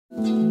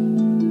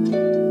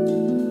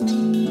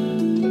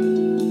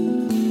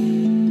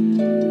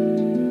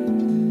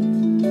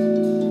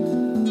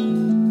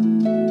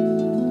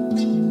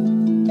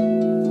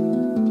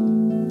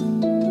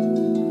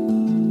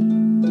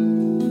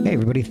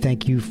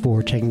Thank you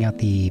for checking out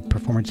the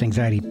Performance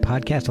Anxiety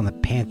Podcast on the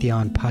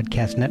Pantheon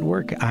Podcast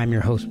Network. I'm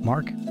your host,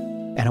 Mark,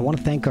 and I want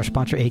to thank our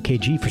sponsor,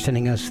 AKG, for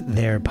sending us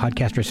their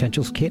Podcaster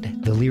Essentials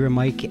kit. The Lyra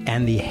mic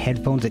and the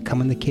headphones that come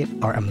in the kit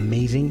are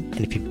amazing,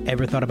 and if you've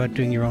ever thought about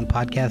doing your own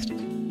podcast,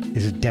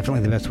 this is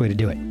definitely the best way to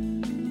do it.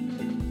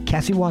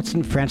 Cassie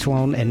Watson,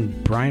 Francois,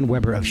 and Brian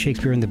Weber of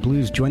Shakespeare and the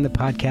Blues joined the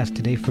podcast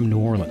today from New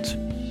Orleans.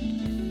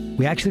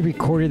 We actually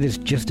recorded this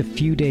just a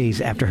few days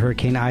after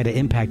Hurricane Ida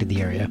impacted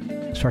the area,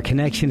 so our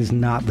connection is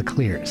not the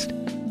clearest.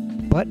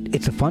 But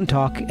it's a fun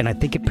talk, and I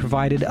think it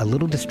provided a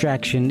little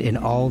distraction in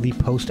all the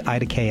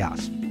post-Ida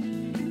chaos.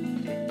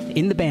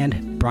 In the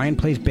band, Brian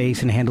plays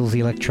bass and handles the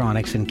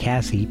electronics, and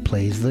Cassie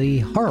plays the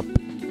harp.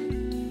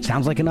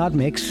 Sounds like an odd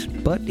mix,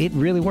 but it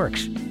really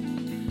works.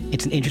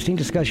 It's an interesting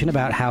discussion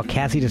about how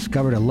Cassie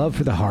discovered a love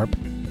for the harp,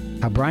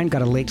 how Brian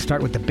got a late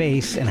start with the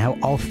bass, and how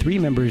all three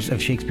members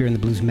of Shakespeare and the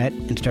Blues met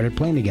and started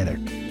playing together.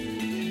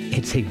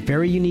 It's a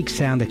very unique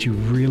sound that you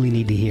really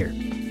need to hear.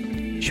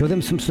 Show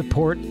them some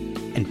support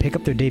and pick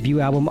up their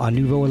debut album on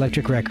Nouveau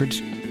Electric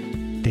Records.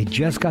 They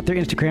just got their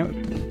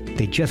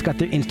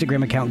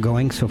Instagram account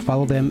going, so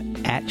follow them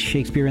at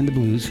Shakespeare and the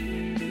Blues.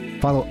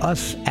 Follow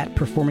us at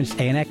Performance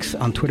ANX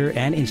on Twitter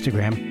and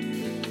Instagram.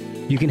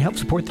 You can help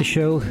support the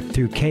show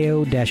through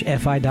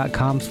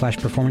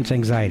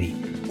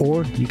ko-fi.com/performanceanxiety,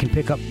 or you can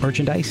pick up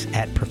merchandise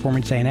at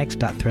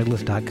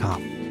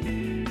performanceanx.threadless.com.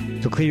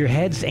 So clear your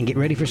heads and get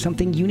ready for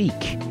something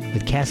unique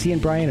with Cassie and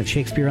Brian of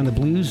Shakespeare on the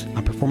Blues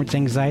on Performance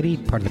Anxiety,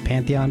 part of the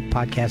Pantheon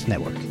Podcast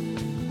Network.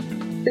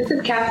 This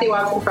is Cassie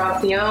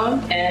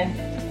Watson-Francione and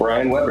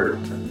Brian Weber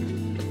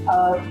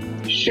of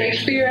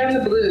Shakespeare and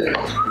the Blues.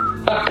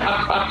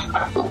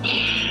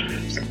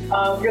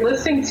 You're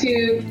listening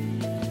to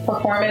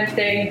Performance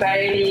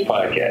Anxiety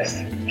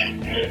Podcast.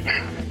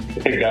 I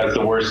think that's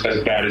the worst,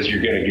 as bad as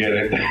you're going to get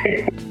it.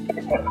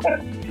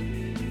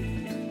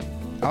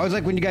 I always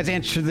like when you guys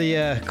answer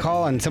the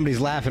call and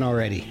somebody's laughing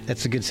already.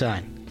 That's a good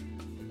sign.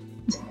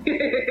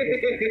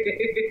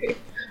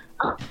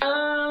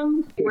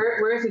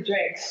 Where's the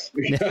drinks?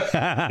 That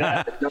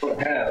I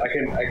don't have. I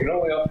can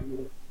only offer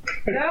you.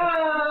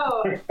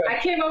 No, I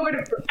came over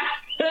to.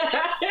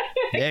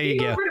 There you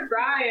go. Over to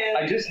Brian.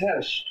 I just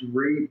have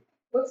straight.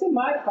 What's in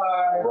my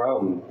car?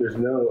 Rum. There's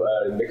no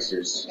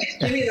mixers.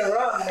 Give me the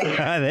rum.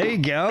 There you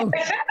go.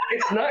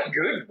 It's not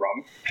good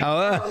rum.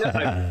 Oh,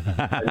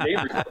 My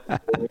neighbors.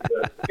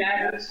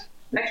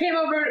 I came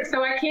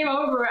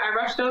over. I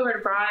rushed over to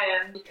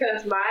Brian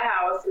because my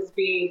house is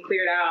being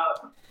cleared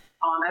out.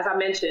 As I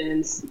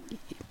mentioned.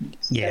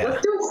 yeah.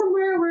 Let's do it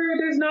somewhere where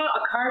there's not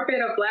a carpet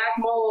of black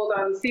mold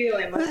on the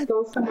ceiling. Let's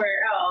go somewhere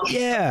else.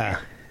 Yeah.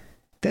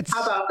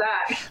 How about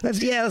that? Let's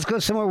go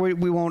somewhere where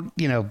we won't,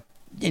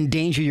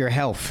 endanger your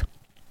health.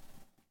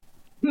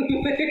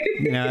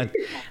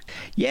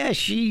 Yeah,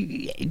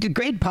 she did a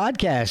great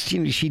podcast.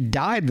 She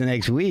died the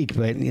next week,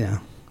 but It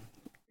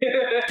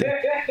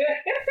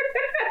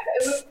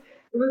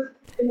was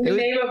in the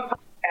name of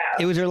podcast.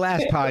 It was her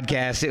last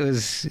podcast.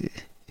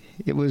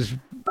 It was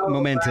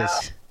momentous. Wow.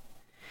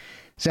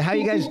 So how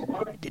you guys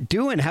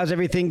doing? How's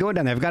everything going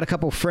down there? I've got a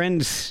couple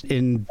friends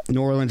in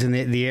New Orleans in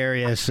the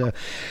area, so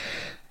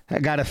I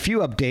got a few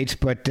updates,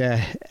 but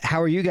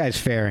how are you guys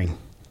faring?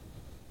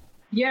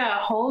 Yeah,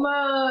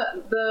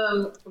 Homa,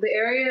 the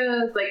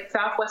areas like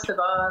southwest of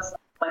us,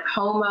 like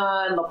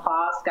Homa and La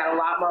Place, got a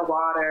lot more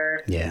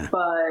water. Yeah.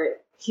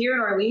 But here in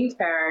Orleans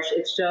Parish,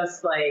 it's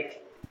just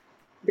like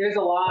there's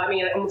a lot. I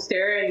mean, I'm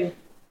staring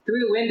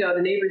through the window.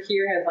 The neighbor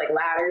here has like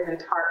ladders and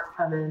tarps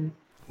coming.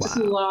 Wow. Just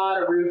a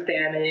lot of roof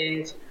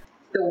damage.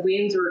 The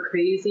winds were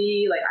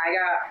crazy. Like I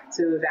got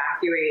to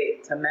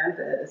evacuate to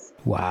Memphis.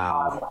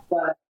 Wow.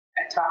 But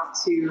I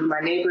talked to my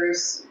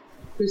neighbors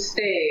who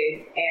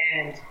stayed,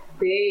 and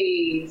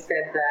they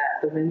said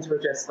that the winds were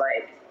just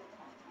like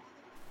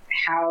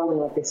howling,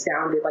 like they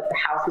sounded like the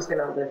house was going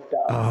to lift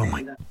up. Oh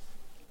my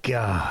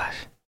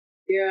gosh.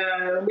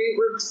 Yeah,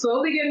 we're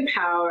slowly getting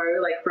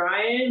power. Like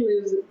Brian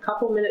lives a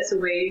couple minutes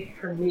away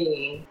from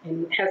me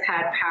and has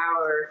had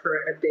power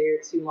for a day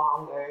or two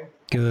longer.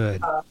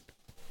 Good.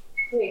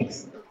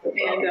 Thanks.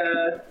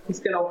 And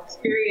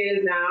here he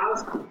is now.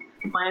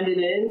 Landed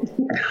in.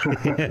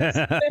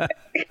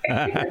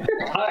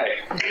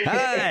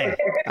 Hi.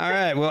 All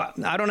right. Well,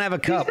 I don't have a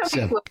cup.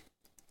 So.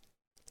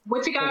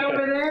 What you got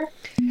over there?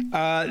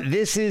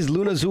 This is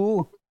Luna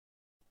Azul.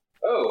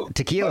 Oh,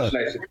 tequila.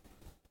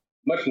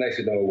 Much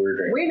nicer than what we're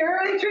drinking. We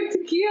normally drink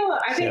tequila.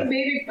 I think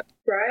maybe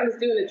Brian was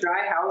doing a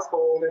dry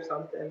household or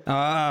something.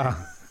 I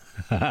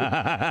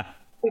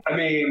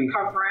mean,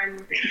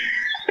 covering.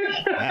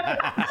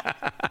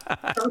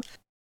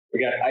 We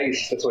got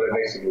ice. That's what it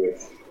makes it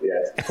with.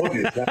 Yeah, I told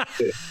you it's not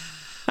good.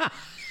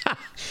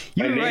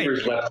 My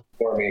neighbors left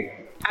for me.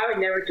 I would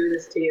never do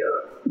this to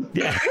you.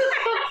 Yeah.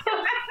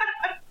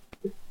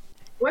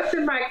 What's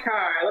in my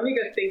car? Let me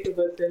go think of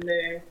what's in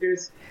there.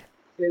 There's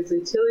There's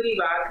utility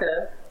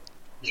vodka.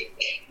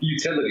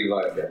 Utility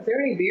vodka. Is there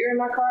any beer in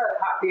my car? Like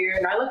hot beer?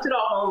 And I left it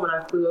all home when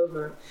I flew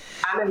over.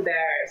 I'm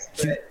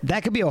embarrassed. But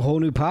that could be a whole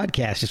new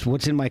podcast. Just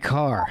what's in my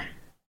car.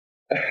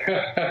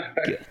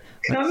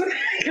 Come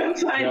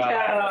find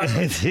out.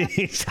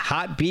 It's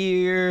hot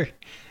beer,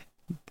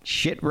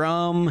 shit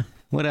rum.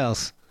 What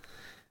else?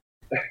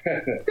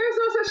 There's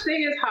no such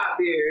thing as hot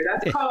beer.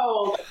 That's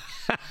called.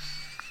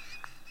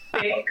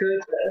 Thank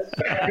goodness.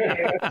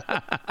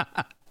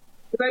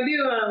 Because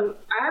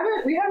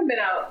we haven't been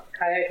out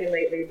kayaking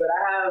lately, but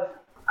I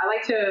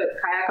like to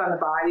kayak on the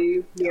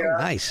bayou here.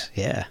 Oh, nice,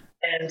 yeah.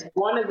 And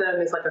one of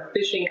them is like a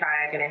fishing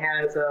kayak, and it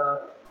has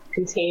a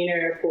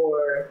container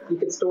you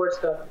can store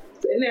stuff.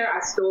 So in there,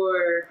 I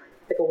store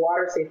like a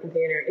water safe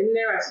container. In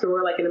there, I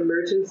store like an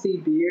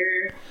emergency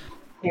beer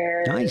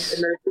and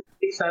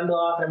emergency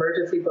sunblock, an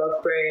emergency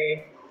bug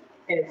spray,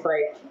 and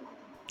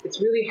it's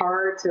really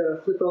hard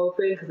to flip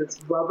open because it's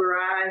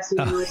rubberized, so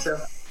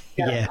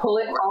you gotta pull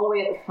it all the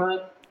way at the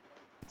front.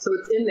 So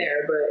it's in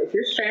there, but if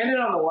you're stranded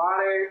on the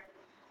water,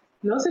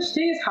 no such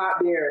thing as hot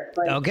beer.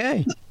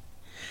 Okay.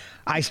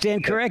 I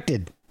stand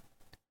corrected.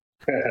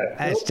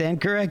 I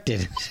stand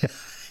corrected.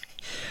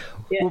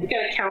 Yeah, you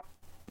gotta count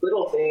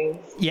little things.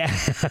 Yeah.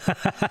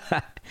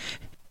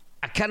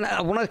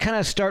 I want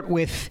to start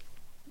with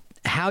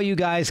how you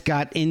guys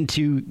got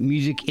into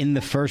music in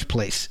the first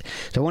place.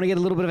 So I want to get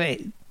a little bit of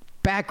a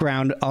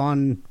background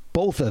on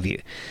both of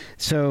you.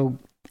 So,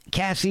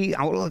 Cassie,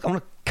 I want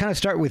to kind of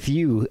start with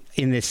you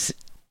in this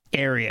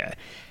area,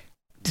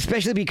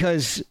 especially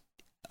because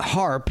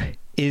harp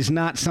is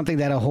not something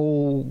that a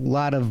whole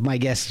lot of my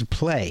guests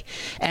play,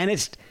 and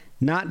it's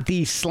not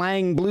the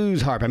slang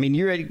blues harp. I mean,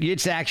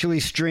 it's actually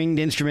stringed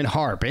instrument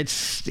harp.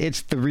 It's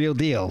the real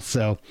deal.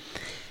 So,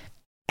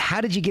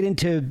 how did you get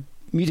into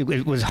music?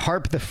 Was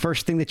harp the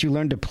first thing that you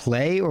learned to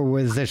play, or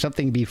was there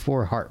something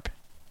before harp?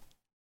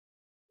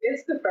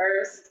 It's the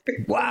first.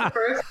 Wow.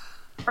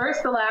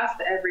 First to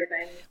last,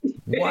 everything.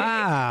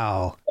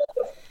 Wow.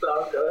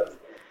 So good.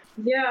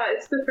 Yeah,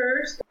 it's the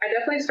first. I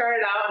definitely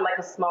started out in like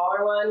a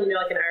smaller one,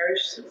 like an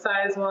Irish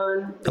size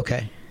one.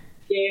 Okay.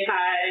 Yay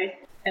high,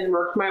 and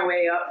worked my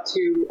way up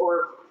to,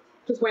 or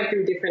just went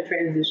through different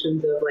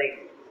transitions of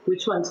like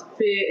which ones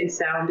fit and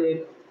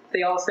sounded.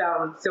 They all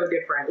sound so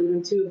different.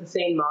 Even two of the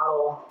same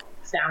model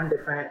sound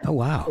different. Oh,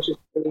 wow. Which is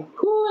really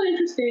cool and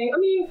interesting. I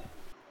mean,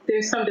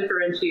 there's some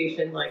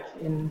differentiation like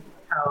in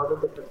how the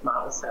different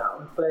models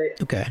sound, but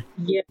okay.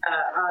 Yeah,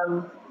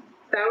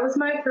 that was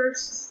my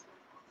first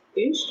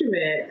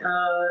instrument.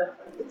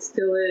 It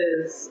still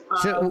is.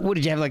 So, what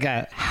did you have, like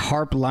a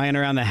harp lying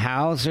around the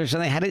house or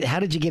something? How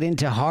did you get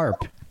into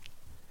harp?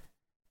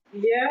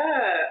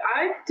 Yeah,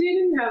 I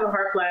didn't have a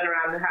harp lying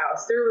around the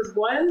house. There was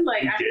one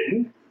like you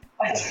didn't.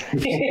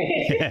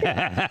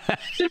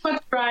 Just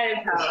went to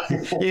Brian's house.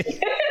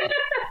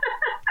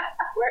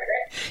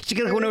 She's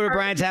gonna go over to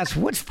Brian's house.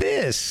 What's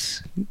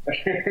this?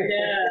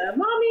 Yeah,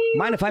 mommy.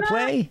 Mind if I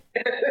play?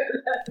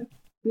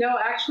 No,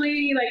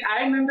 actually, like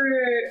I remember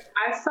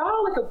I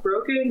saw like a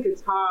broken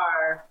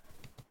guitar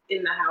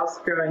in the house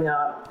growing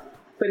up,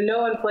 but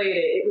no one played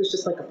it. It was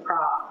just like a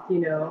prop,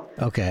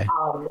 Okay.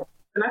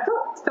 And I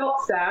felt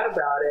sad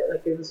about it.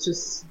 Like it was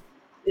just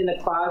in the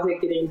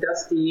closet getting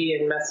dusty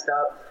and messed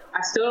up.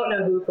 I still don't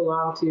know who it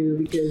belonged to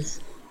because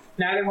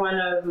neither one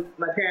of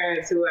my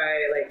parents who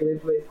I like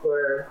lived with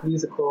were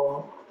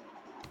musical.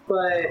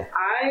 But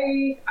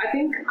I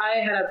think I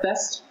had a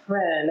best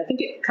friend. I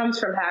think it comes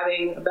from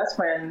having a best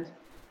friend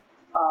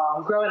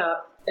growing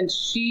up, and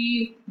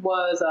she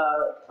was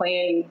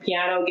playing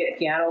piano, getting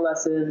piano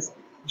lessons,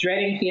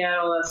 dreading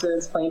piano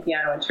lessons, playing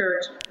piano in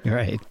church.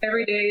 Right.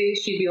 Every day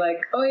she'd be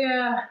like, "Oh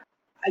yeah,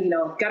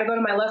 gotta go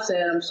to my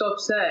lesson. I'm so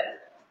upset."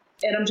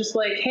 And I'm just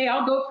like, "Hey,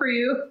 I'll go for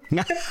you."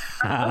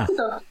 I'll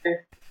go for you.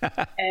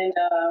 And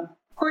of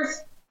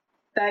course,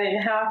 that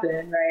didn't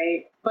happen,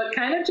 right? But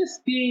kind of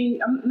just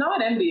being, I'm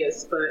not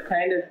envious, but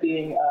kind of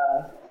being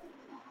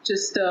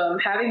just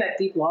having that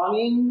deep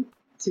longing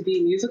to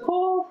be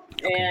musical.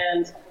 Okay.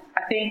 And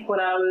I think when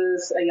I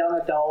was a young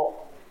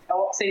adult, I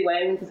won't say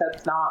when because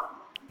that's not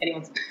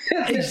anyone's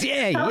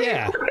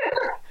yeah.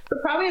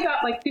 But probably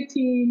about like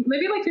 15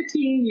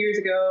 years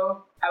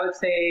ago, I would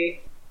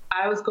say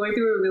I was going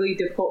through a really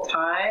difficult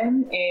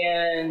time,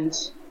 and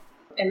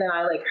then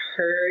I like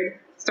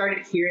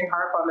started hearing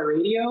harp on the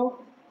radio,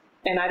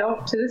 and I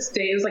don't, to this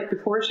day, it was like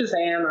before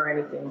Shazam or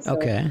anything. So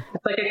okay.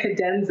 It's like a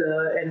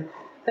cadenza, and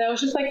I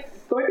was just like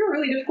going through a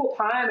really difficult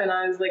time, and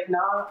I was like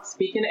not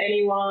speaking to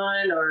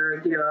anyone,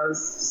 or I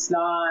was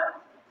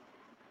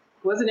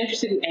wasn't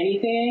interested in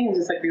anything. It was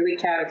just like really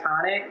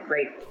catatonic,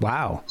 like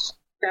wow,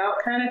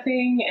 out kind of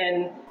thing.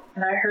 And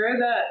I heard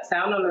that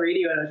sound on the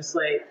radio, and I was just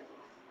like,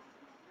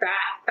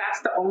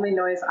 that's the only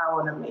noise I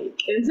want to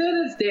make. And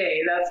to this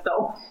day, that's the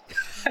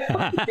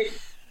only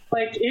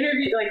like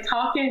interview, like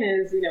talking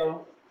is,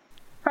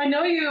 if I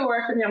know you or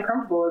if I'm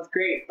comfortable, it's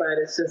great, but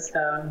it's just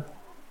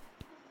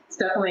it's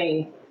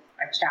definitely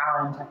a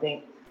challenge, I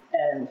think,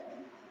 and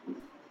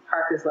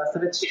harp is less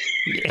of a challenge.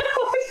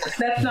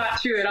 That's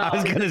not true at all. I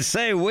was gonna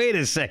say, wait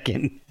a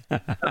second.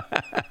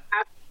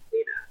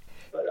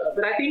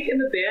 think in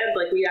the band,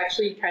 like we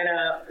actually kind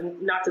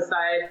of, not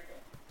decide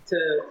to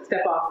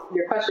step off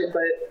your question,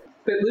 but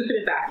looping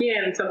it back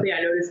in, something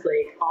I noticed,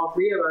 like all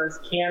three of us,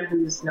 Cam,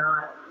 who's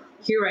not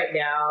here right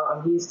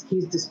now, he's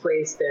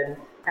displaced, and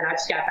I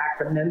just got back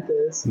from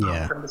Memphis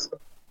from the school.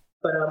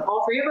 But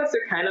all three of us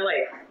are kind of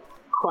like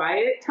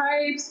quiet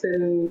types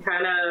and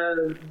kind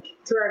of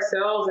to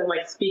ourselves and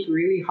like speak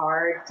really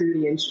hard through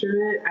the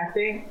instrument, I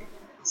think.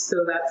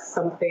 So that's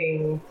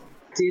something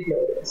I did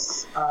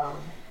notice.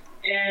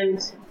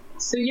 And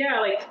so, yeah,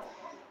 like,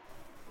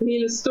 I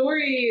mean, the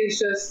story is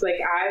just like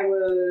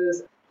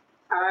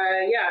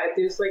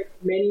there's like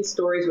many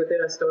stories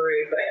within a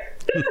story,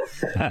 but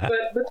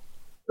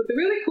the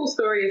really cool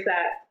story is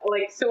that,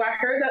 like, so I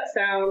heard that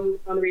sound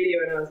on the radio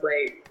and I was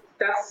like,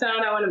 that's the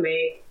sound I want to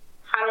make.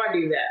 How do I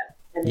do that?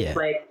 And it's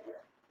like,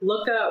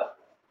 look up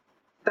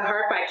the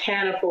harp I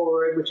can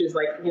afford, which is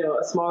like, you know,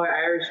 a smaller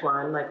Irish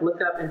one. Like, look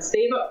up and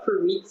save up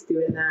for weeks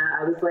doing that.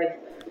 I was like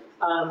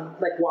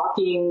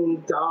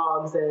walking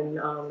dogs and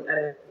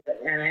at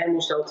an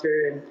animal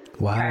shelter and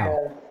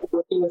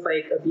working with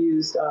like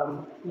abused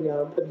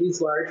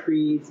large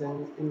breeds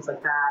and things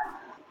like that.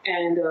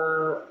 And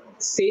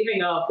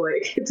saving up,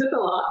 like, it took a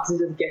lot to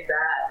just get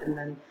that, and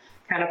then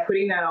kind of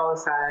putting that all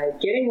aside,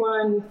 getting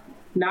one,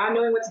 not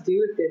knowing what to do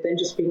with it, then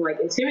just being like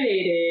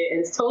intimidated, and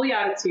it's totally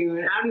out of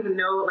tune. I don't even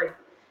know, like,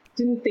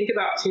 didn't think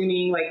about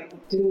tuning, like,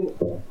 didn't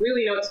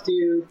really know what to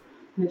do,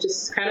 and it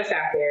just kind of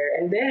sat there.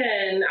 And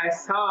then I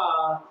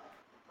saw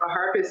a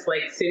harpist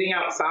like sitting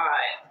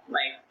outside,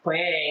 like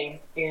playing,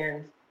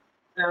 and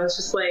I was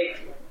just like,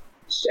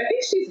 I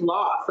think she's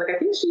lost. Like, I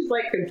think she's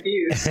like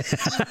confused.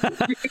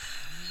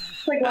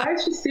 Like, why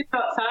is she sitting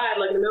outside,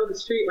 like in the middle of the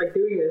street, like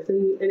doing this?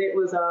 And it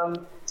was,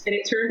 and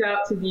it turned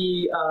out to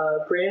be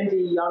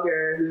Brandy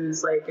Younger,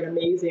 who's like an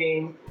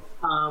amazing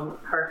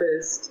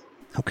harpist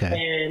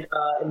and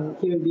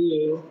human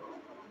being.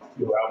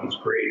 Your album's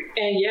great.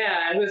 And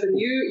yeah, it was a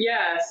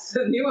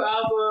new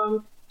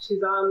album.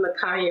 She's on the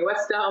Kanye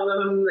West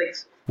album. Like,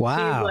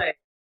 she's like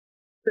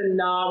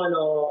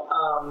phenomenal.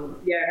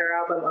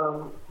 Her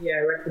album,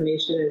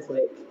 Reclamation is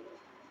like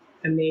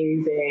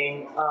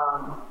amazing.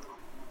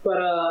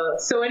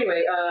 So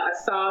anyway, I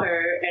saw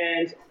her,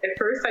 and at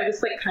first I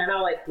just like kind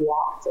of like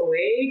walked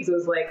away because it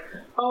was like,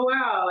 oh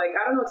wow, like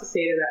I don't know what to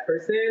say to that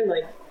person.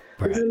 Like,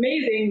 this is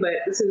amazing,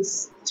 but this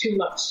is too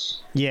much.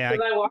 Yeah,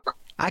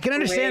 I can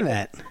understand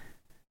that.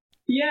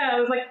 Yeah, I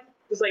was like,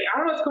 I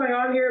don't know what's going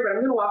on here, but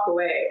I'm gonna walk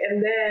away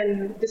and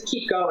then just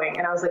keep going.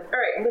 And I was like, all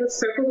right, I'm gonna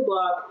circle the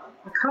block.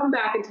 I'll come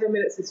back in 10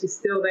 minutes if she's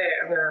still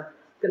there. I'm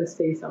gonna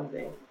say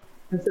something.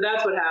 And so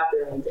that's what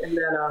happened. And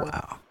then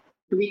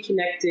we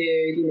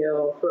connected, you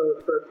know, for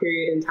a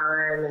period in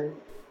time, and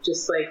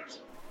just like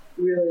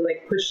really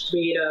like pushed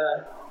me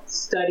to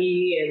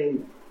study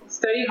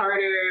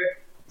harder,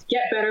 to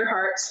get better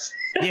harps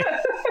than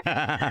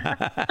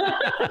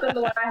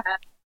the one I had,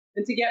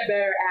 and to get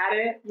better at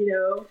it, you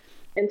know,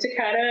 and to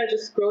kind of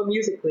just grow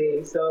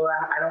musically. So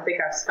I don't think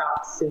I've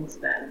stopped since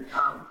then.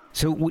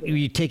 So were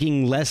you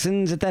taking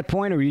lessons at that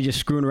point, or were you just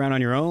screwing around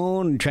on your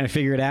own and trying to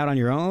figure it out on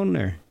your own,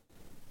 or?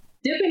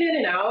 Dipping in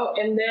and out,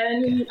 and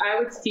then I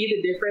would see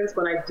the difference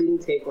when I didn't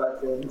take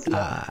lessons.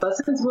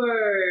 Lessons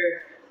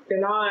they're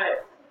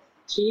not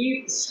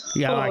cheap.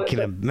 Yeah, I can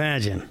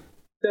imagine.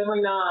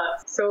 Definitely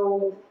not.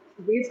 So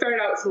we started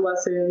out with some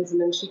lessons,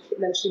 and then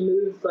she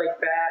moved like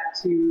back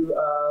to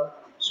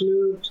she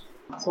moved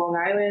to Long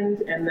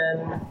Island, and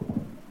then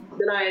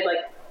I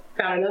like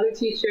found another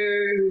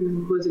teacher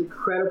who was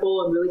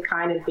incredible and really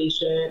kind and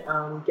patient,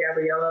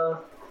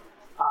 Gabriella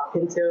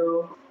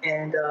Pinto,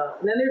 and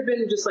then there've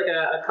been just like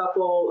a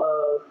couple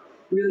of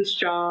really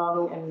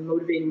strong and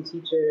motivating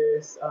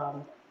teachers.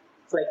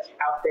 It's like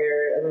out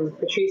there. I mean,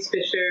 Patrice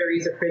Fisher,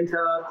 Reza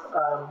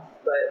Printup,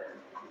 but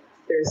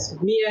there's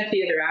Mia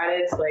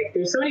Theodoratis. Like,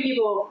 there's so many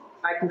people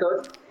I can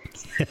go.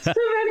 So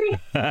many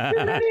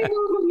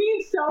people who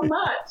mean so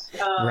much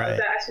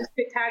that I should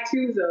get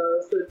tattoos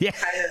of, so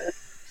kind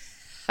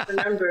of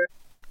remember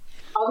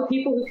all the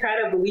people who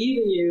kind of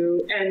believe in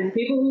you, and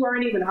people who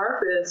aren't even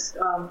harpists.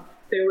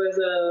 There was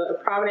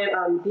a prominent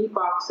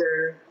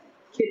beatboxer,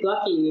 Kid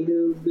Lucky,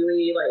 who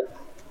really like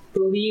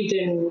believed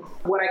in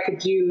what I could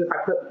do if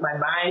I put my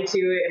mind to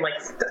it, and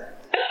like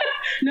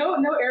no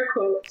air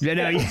quotes. No,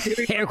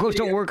 air quotes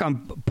don't work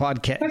on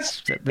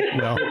podcasts.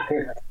 Well,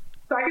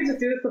 so I could just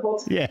do this the whole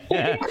time.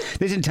 Yeah,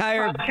 this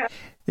entire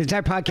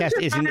podcast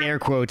is in air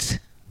quotes.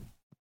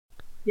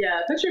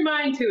 Yeah, put your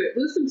mind to it.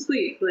 Lose some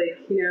sleep.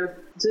 Like, you know,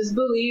 just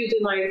believed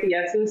in like the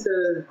essence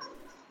of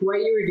what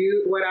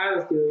I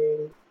was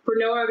doing, for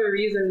no other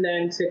reason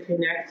than to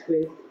connect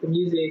with the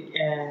music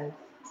and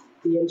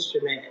the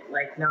instrument,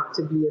 like not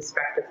to be a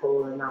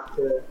spectacle and not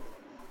to,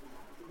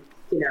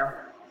 you know,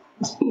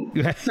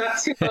 not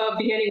to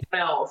be anyone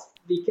else,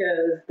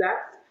 because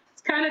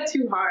that's kind of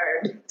too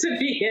hard to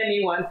be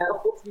anyone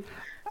else.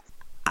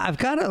 I've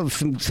got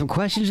some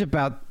questions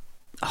about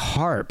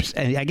harps,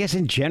 and I guess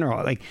in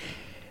general, like,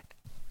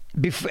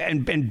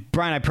 and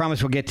Brian, I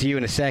promise we'll get to you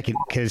in a second,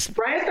 because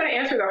Brian's going to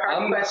answer the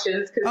harp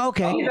questions.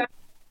 Okay.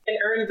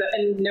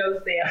 and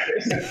knows the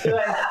answers.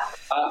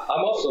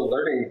 I'm also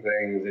learning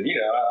things, and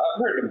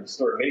I've heard the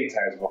story many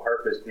times of a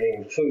harpist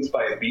being influenced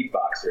by a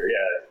beatboxer.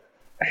 Yeah.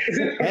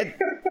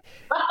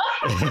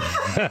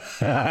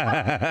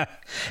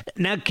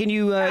 Now, can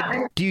you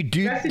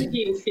do Rest in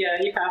peace. Yeah,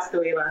 he passed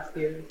away last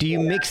year. Do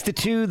you mix the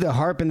two, the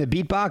harp and the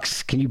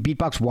beatbox? Can you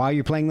beatbox while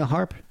you're playing the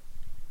harp?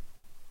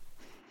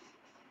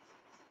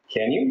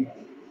 Can you?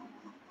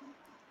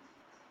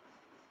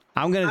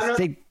 I'm gonna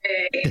say.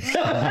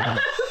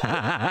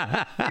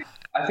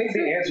 I think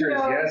the answer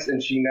is yes,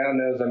 and she now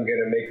knows I'm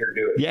going to make her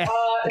do it. Yeah.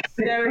 It's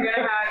never going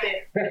to happen.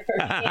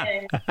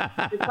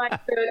 It's like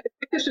the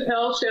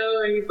Chappelle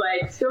show, and he's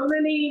like,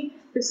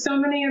 there's so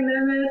many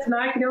amendments, and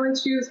I can only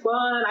choose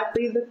one. I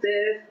plead the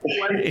fifth.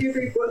 1, 2,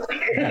 3, 4.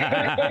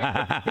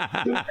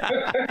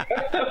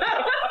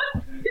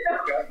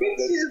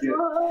 Choose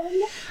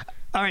one.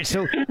 All right.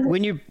 So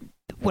when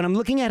I'm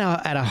looking at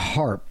a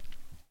harp,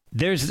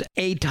 there's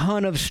a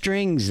ton of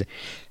strings.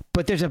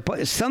 But there's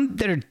some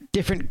that are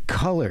different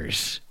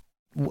colors.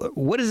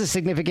 What is the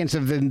significance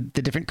of the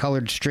different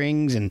colored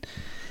strings and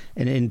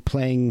in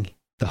playing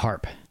the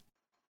harp?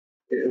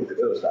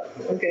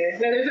 Okay.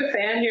 Now there's a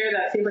fan here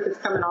that seems like it's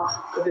coming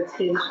off of its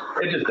hinge.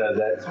 It just does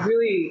that. It's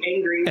really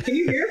angry. Can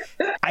you hear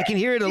it? I can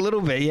hear it a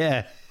little bit,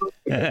 yeah.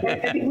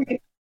 That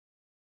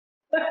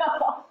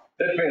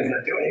fan's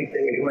not doing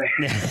anything anyway.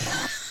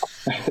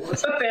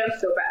 The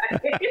fan's so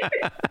bad.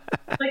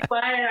 Like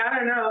quiet, I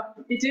don't know.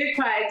 It did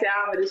quiet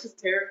down, but it's just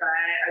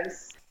terrifying.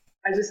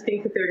 I just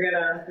think that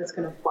it's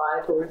gonna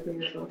fly towards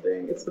me or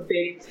something. It's a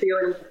big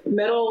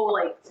metal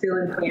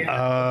ceiling fan.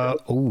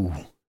 Ooh.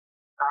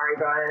 Sorry,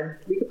 Brian.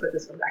 We can put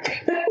this one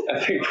back. I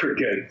think we're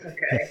good.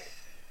 Okay.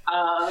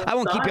 I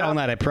won't keep you all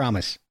night, I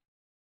promise.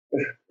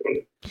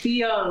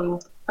 The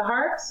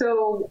harp.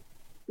 So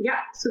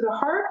the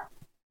harp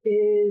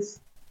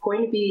is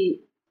going to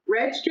be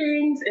red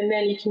strings, and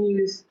then you can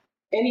use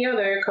any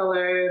other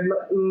color,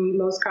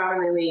 most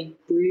commonly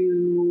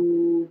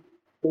blue,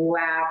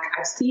 black.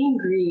 I've seen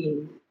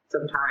green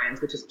sometimes,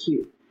 which is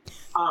cute.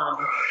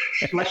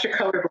 Unless you're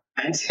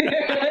colorblind.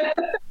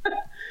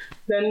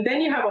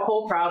 Then you have a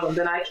whole problem.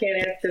 Then I can't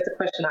answer. That's a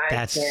question I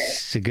can't.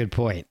 That's a good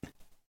point.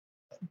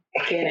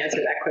 I can't answer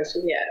that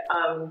question yet.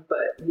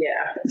 But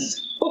yeah.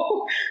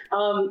 So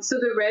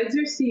the reds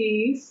are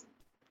C's,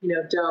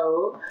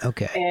 Do.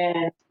 Okay.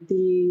 And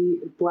the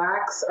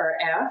blacks are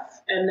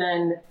F, and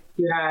then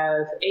you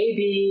have A,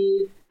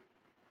 B,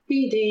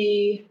 B,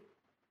 D,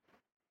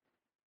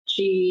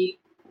 G.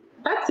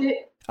 That's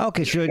it.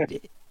 Okay, so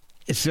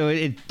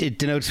it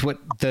denotes what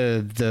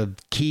the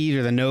keys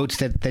or the notes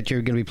that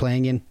you're going to be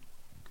playing in?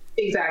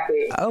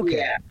 Exactly. Okay.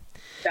 Yeah,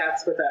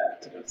 that's what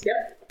that denotes.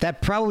 Yep.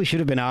 That probably should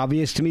have been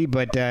obvious to me,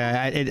 but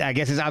I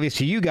guess it's obvious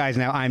to you guys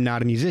now. I'm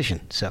not a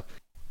musician, so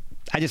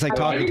I just like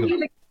talking to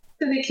them.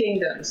 To the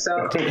kingdom,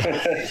 so.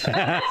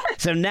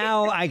 So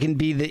now I can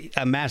be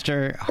a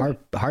master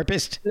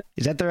harpist.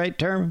 Is that the right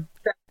term?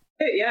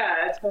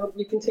 Yeah,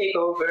 you can take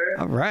over.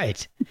 All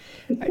right.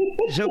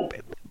 So,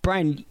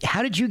 Brian,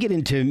 how did you get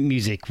into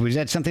music? Was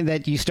that something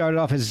that you started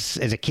off as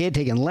a kid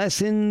taking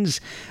lessons,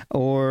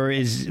 or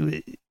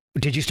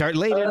did you start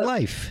later in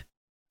life?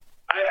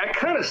 I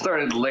kind of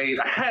started late.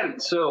 I had a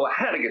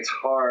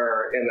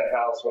guitar in the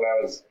house when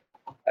I was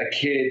a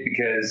kid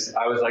because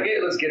I was like, hey,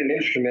 let's get an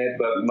instrument,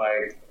 but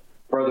my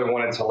brother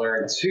wanted to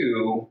learn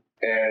too,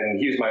 and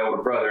he was my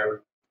older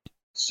brother.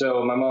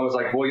 So my mom was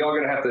like, well, y'all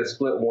gonna have to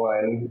split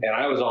one. And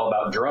I was all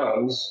about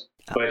drums,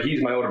 but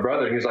he's my older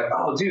brother. And he was like,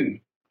 oh, dude,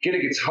 get a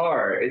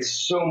guitar. It's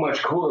so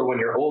much cooler when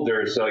you're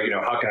older. So,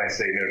 how can I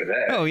say no to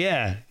that? Oh,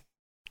 yeah.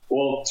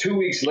 Well, 2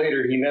 weeks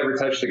later, he never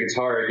touched the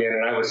guitar again.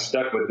 And I was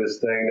stuck with this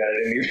thing that I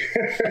didn't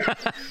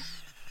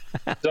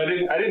even. So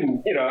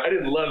I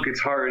didn't love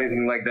guitar or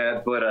anything like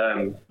that. But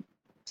I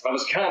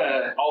was kind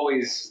of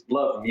always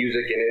loved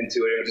music and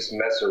into it and just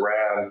mess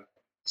around.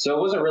 So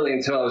it wasn't really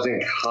until I was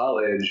in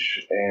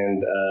college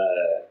and,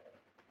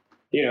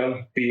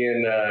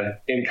 being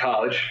in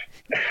college,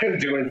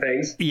 doing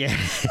things. Yeah.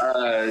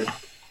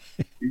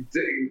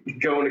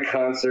 Going to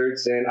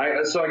concerts. And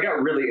so I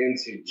got really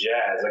into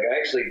jazz. Like I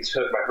actually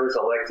took my first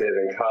elective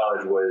in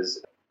college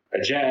was a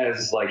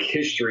jazz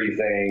history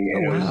thing.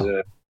 And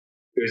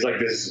it was like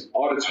this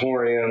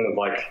auditorium of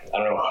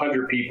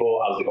 100 people.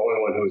 I was the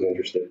only one who was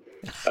interested.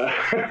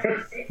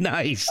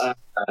 Nice.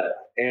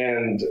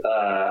 And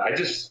I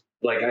just,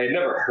 I had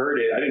never heard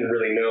it. I didn't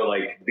really know,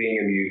 being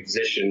a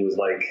musician was,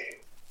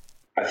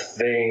 a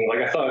thing.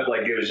 I thought,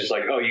 it was just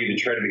oh, you had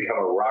to try to become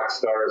a rock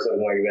star or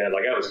something like that.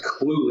 I was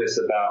clueless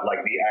about,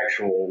 the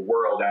actual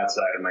world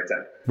outside of my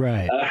town.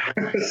 Right.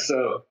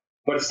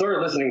 But I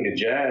started listening to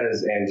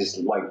jazz and just,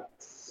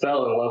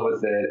 fell in love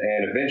with it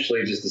and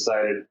eventually just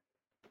decided,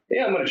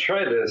 yeah, I'm going to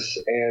try this.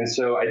 And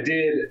so I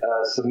did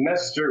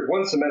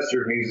one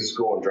semester of music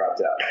school and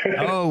dropped out.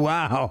 Oh,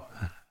 wow.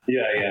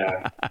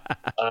 Yeah.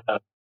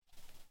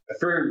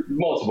 For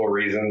multiple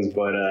reasons,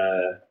 but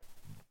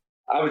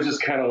I was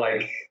just kind of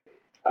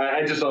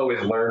I just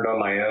always learned on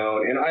my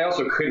own, and I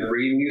also couldn't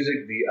read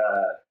music.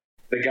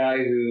 the guy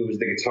who was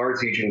the guitar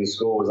teacher in the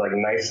school was like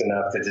nice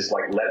enough to just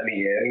like let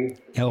me in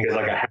because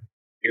like I had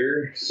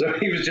ear. So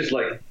he was just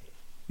like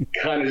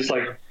kind of just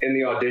like in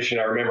the audition.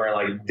 I remember I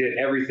like did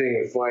everything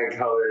with flying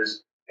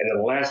colors, and then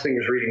the last thing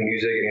was reading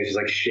music, and he was just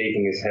like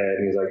shaking his head,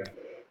 and he's like,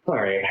 "All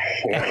right."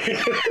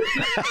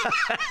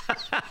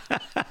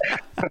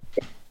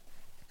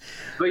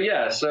 But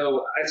yeah,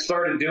 so I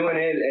started doing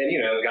it,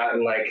 and got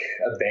in like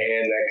a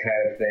band, that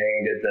kind of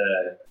thing. Did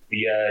the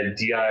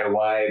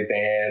DIY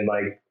band,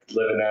 like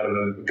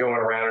going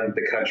around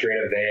the country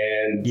in a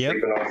van,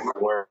 sleeping on the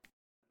floor.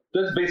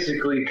 That's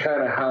basically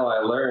kind of how I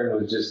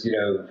learned, was just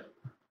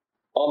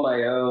on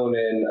my own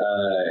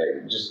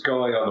and just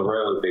going on the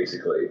road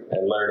basically,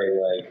 and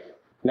learning like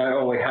not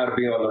only how to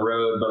be on the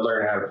road, but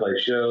learn how to play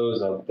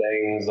shows on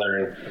things.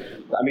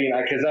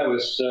 Because I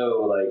was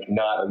so like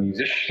not a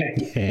musician.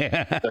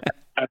 Yeah.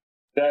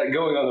 That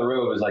going on the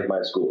road was like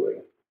my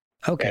schooling.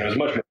 Okay. And it was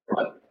much more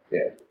fun.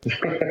 Yeah.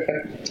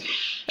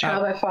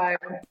 Trial by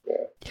fire.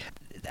 Yeah.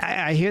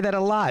 I hear that a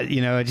lot.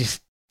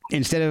 Just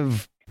instead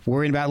of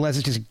worrying about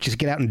lessons, just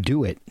get out and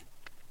do it.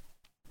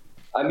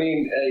 I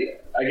mean,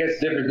 I guess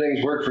different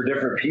things work for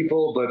different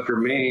people, but for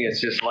me,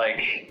 it's just like,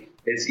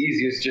 it's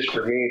easiest just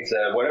for me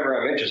to,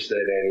 whatever I'm interested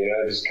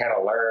in, just kind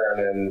of learn.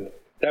 And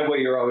that way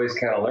you're always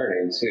kind of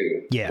learning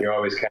too. Yeah. You're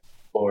always kind of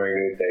exploring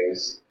new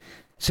things.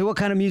 So what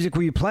kind of music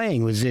were you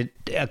playing? Was it,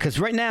 because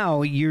right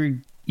now you're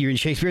in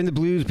Shakespeare and the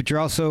Blues, but you're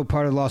also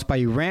part of Lost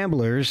Bayou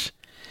Ramblers.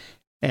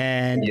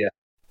 And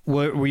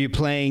were you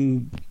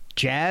playing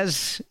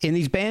jazz in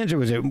these bands, or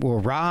was it more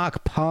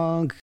rock,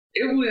 punk?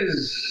 It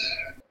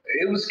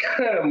was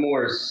kind of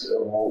more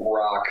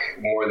rock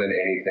more than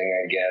anything,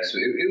 I guess.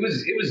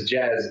 It was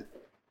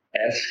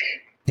jazz-esque,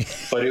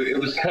 but it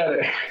was kind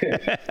of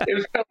like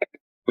a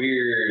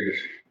weird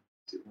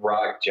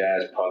rock,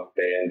 jazz, punk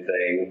band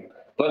thing.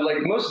 But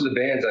like most of the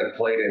bands I've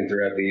played in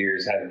throughout the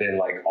years have been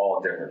like all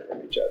different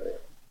from each other.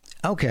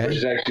 Okay. Which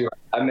is actually,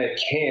 I met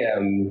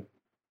Cam.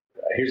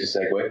 Here's a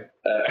segue.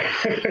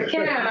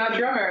 Cam, our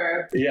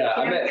drummer. Yeah,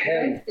 Cam, I met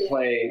him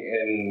playing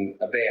in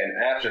a band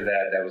after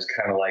that was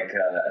kind of like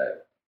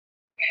a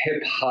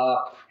hip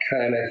hop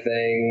kind of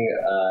thing,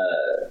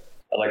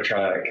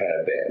 electronic kind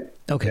of band.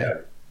 Okay. Yeah.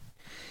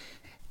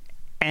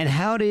 And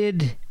how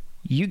did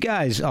you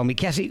guys,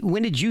 Cassie,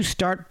 when did you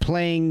start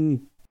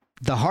playing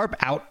the harp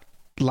out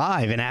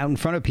live and out in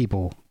front of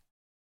people?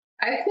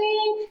 I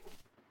think,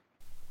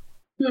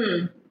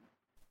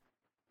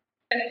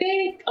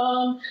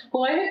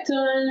 well, I had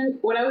done,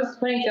 when I was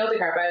playing Celtic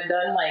harp, I had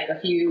done like a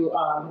few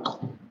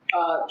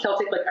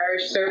Celtic, like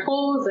Irish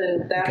circles,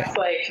 and that's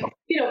like,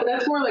 but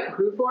that's more like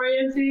group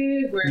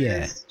oriented, where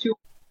there's two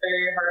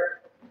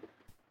harp.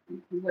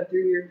 We went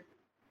through your.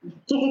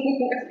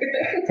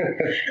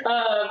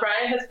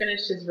 Brian has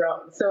finished his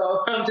drum,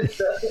 so I'm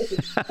just.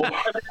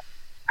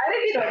 I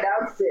didn't even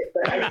announce it,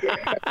 but I did.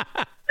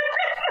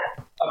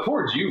 I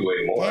poured you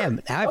way more. Damn,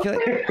 I feel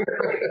like.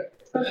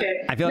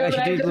 Okay. I feel like I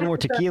should do a little more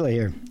tequila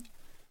here.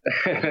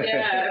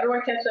 Yeah,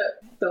 everyone catch up.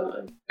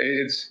 Someone.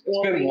 It's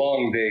been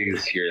long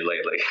days here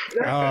lately.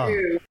 That's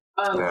true.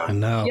 I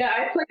know. Yeah,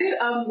 I played it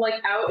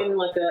like out in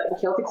like the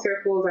Celtic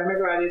circles. I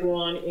remember I did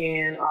one,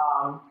 and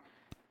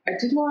I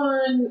did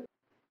one.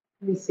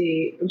 Let me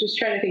see. I'm just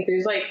trying to think.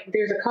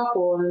 There's a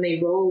couple, and then they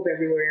rove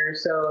everywhere.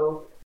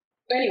 So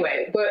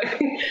anyway, but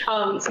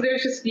so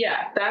there's just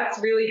that's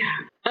really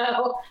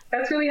how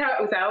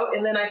it was out.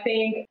 And then I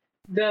think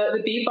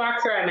the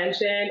beatboxer I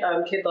mentioned,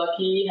 Kid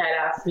Lucky, had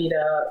asked me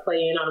to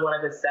play in on one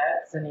of his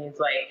sets, and he's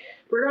like,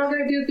 "We're all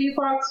gonna do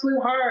beatbox with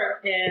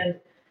harp, and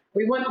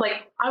we want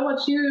I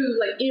want you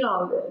in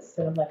on this."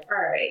 And I'm like,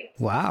 "All right."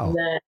 Wow.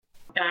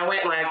 And I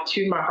went and I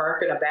tuned my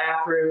harp in a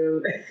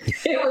bathroom.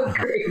 It was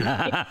crazy.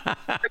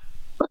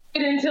 Put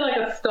it into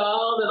a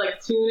stall to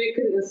tune it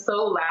because it was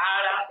so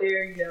loud out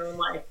there, and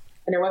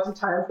there wasn't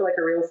time for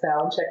a real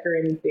sound check or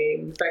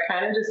anything. So I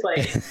kind of just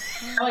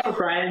kind of like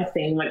Brian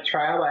saying,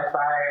 trial by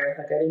fire.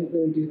 I didn't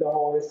really do the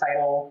whole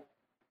recital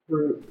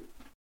route.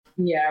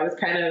 Yeah, I was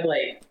kind of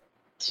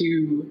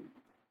too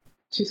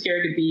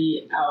scared to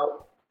be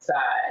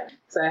outside.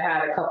 So I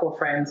had a couple of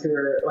friends who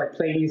were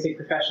playing music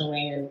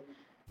professionally and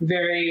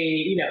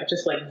very,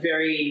 just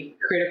very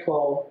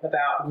critical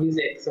about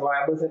music. So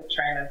I wasn't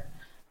trying to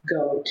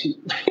go too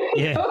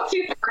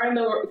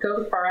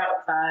far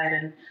outside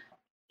and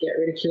get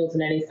ridiculed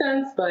in any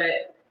sense.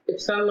 But if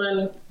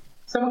someone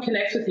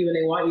connects with you and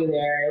they want you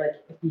there,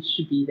 you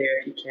should be there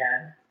if you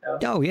can. So,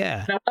 oh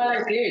yeah. And I'm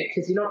glad I did,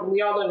 because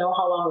we all don't know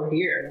how long we're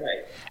here.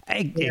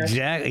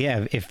 Exactly.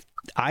 Yeah. If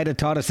I'd have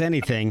taught us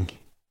anything.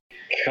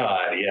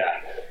 God,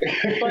 yeah.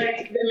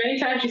 Many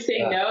times you say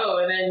no,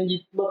 and then you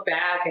look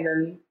back, and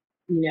then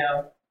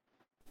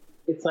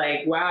it's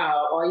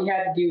wow, all you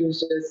had to do was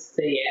just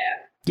say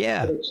yeah.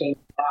 Yeah. It changed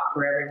a lot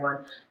for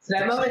everyone. So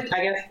that moment,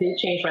 I guess, did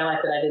change my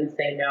life, that I didn't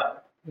say no.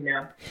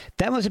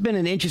 That must have been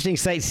an interesting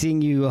sight,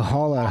 seeing you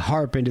haul a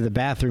harp into the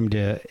bathroom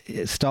to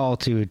stall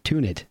to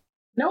tune it.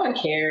 No one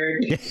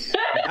cared. Just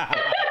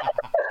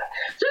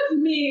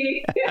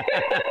me.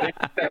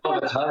 All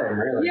the time,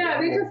 really. Yeah,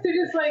 they're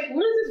just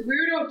what is this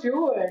weirdo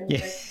doing?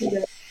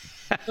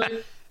 Yeah.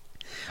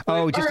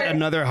 Oh, just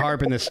another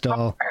harp in the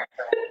stall.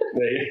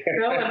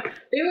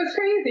 It was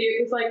crazy.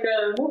 It was like,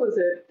 what was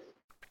it?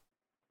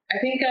 I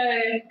think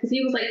because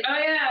he was like, oh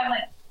yeah, I'm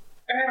like,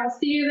 all right, I'll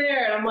see you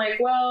there. And I'm like,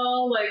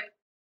 well, like,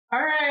 all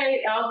right,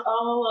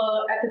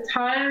 I'll at the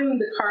time,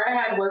 the car I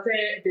had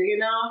wasn't big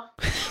enough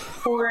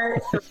for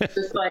it. So it's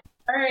just like,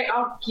 all right,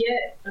 I'll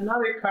get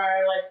another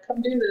car, like,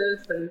 come do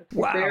this. And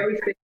there we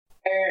sit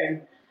there.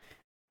 And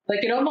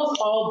like, it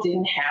almost all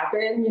didn't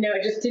happen,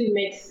 it just didn't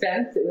make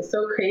sense. It was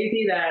so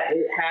crazy that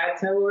it had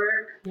to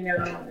work,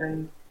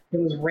 and it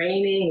was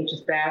raining, which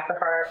is bad for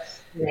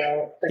harps,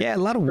 Like, yeah, a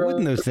lot of wood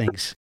in those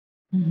things.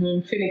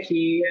 Mm-hmm,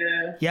 finicky,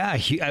 yeah. Yeah,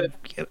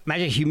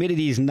 imagine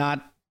humidity is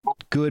not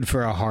good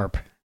for a harp.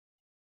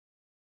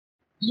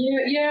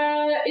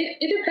 Yeah,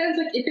 it depends.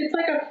 Like, if it's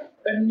like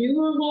a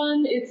newer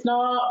one, it's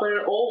not, but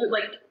an older,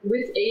 like,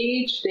 with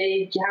age,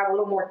 they have a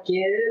little more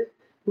give.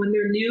 When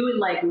they're new and,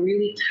 like,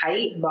 really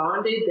tight,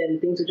 bonded, then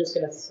things are just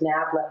going to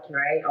snap left and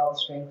right, all the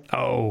strings.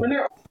 Oh. When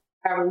they're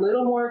have a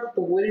little more,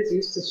 the wood is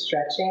used to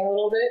stretching a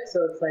little bit,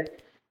 so it's, like,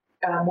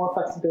 more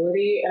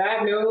flexibility. And I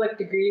have no, like,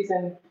 degrees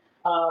in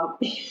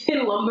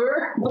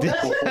lumber. I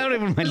don't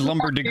even have my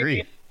lumber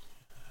degree.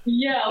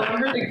 Yeah,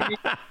 lumber degree.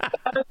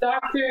 I'm a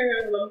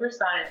doctor of lumber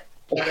science.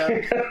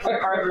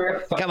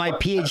 Got my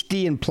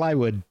PhD in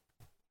plywood.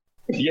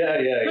 Yeah.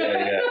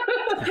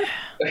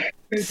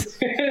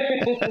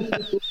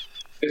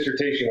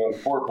 Dissertation on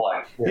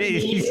 4-ply.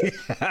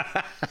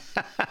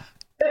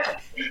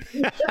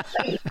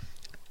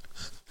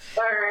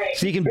 All right.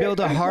 So you can build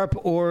a harp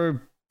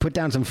or put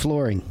down some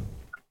flooring.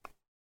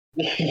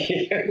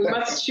 We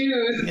must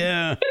choose.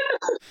 Yeah.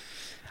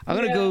 I'm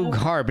going to go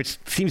harp. It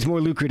seems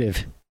more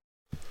lucrative.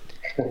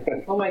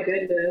 Oh my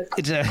goodness.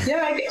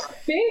 Maybe.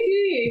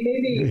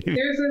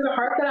 There's a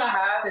harp that I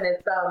have, and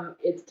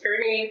it's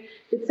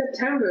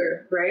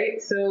September,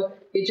 right? So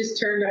it just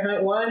turned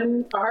a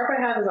harp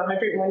I have is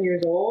 101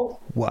 years old.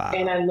 Wow.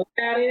 And I look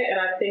at it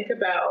and I think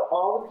about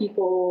all the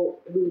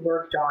people who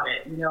worked on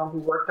it, who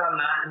worked on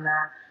that and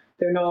that.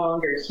 They're no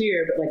longer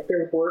here, but like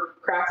their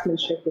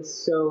craftsmanship was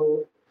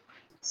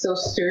so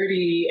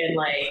sturdy and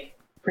like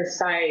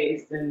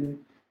precise and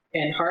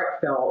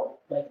heartfelt.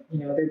 Like,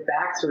 their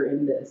backs were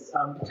in this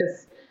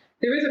because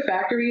there was a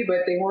factory,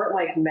 but they weren't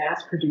like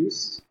mass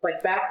produced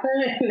like back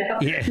then.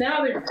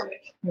 Now they're a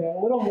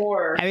little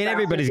more. I mean,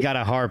 everybody's got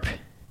a harp.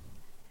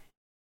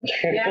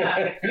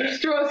 Yeah, you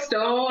just throw a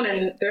stone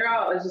and they're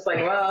out. It's just like,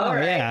 well, all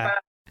right. Yeah.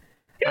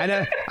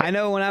 I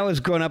know. When I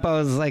was growing up, I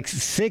was like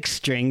 6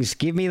 strings.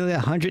 Give me the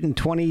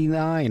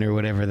 129 or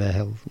whatever the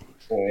hell.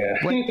 Yeah.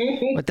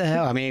 What the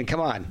hell? I mean, come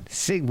on.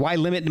 Why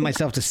limit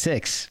myself to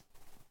 6?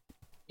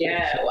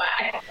 Yeah.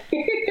 Why?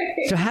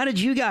 So how did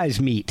you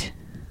guys meet?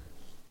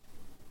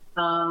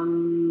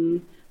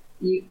 You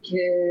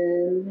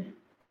can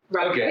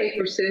rock,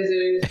 paper,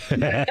 scissors.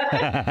 Come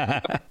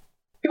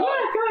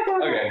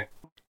on. Okay.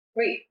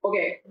 Wait.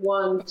 Okay.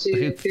 1,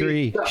 2,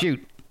 3. Shoot.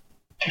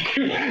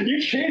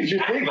 You changed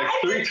your thing like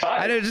 3 times.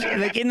 I know, just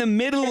like in the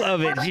middle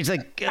of it, she's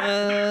like,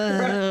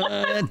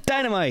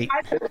 dynamite.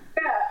 I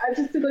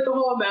just did like a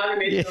whole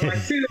amalgamation of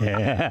like 2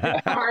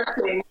 hard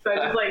things. So I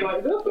just like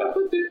went, I'll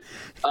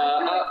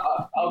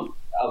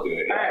do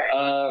it. Yeah.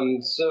 All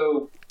right.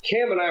 So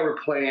Cam and I were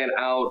playing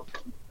out.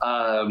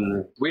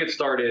 We had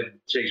started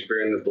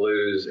Shakespeare and the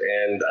Blues,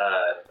 and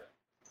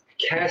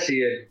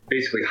Cassie had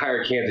basically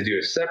hired Cam to do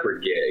a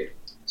separate gig.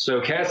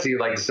 So Cassie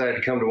decided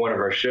to come to one of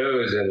our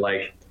shows, and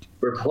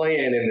we're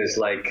playing in this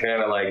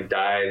kind of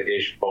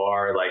dive-ish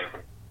bar.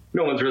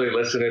 No one's really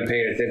listening,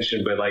 paying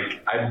attention, but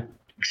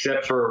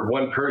except for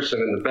one person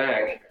in the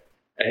back,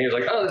 and he was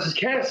like, "Oh, this is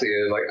Cassie."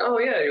 And I was like, "Oh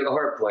yeah, you're the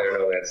harp player,"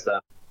 and all that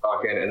stuff.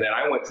 Talking, and then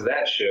I went to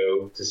that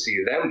show to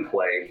see them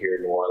play here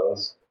in New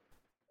Orleans,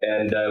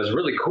 and it was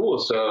really cool.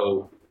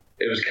 So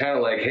it was kind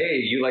of like, "Hey,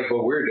 you like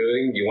what we're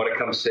doing? You want to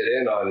come sit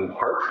in on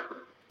harp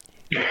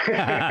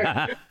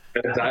at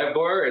a dive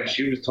bar?" And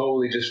she was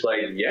totally just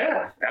like,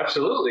 "Yeah,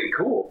 absolutely,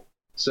 cool."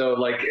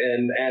 So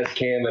and as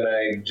Cam and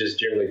I just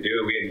generally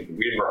do, we didn't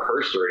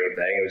rehearse or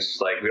anything. It was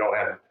just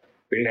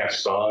we didn't have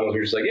songs. We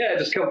were just like, "Yeah,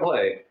 just come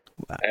play."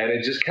 Wow. And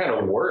it just kind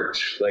of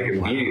worked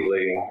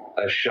immediately,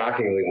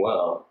 shockingly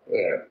well.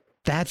 Yeah.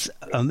 That's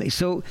amazing.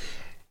 So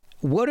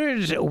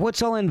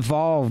what's all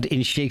involved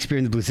in Shakespeare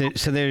and the Blues?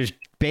 So there's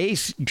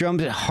bass,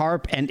 drums,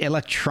 harp, and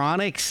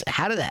electronics.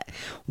 How does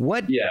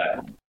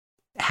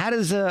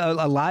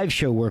a live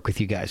show work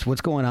with you guys?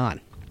 What's going on?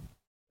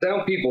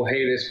 Some people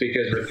hate us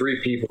because we're 3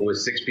 people with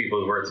 6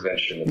 people's worth of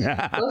instruments.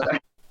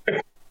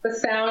 The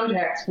sound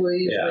techs will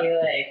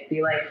usually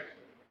be like,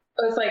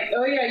 it's like,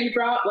 "Oh yeah, you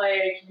brought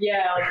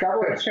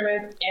double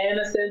instruments and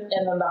a synth,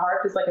 and then the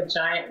harp is like a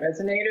giant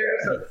resonator,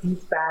 so it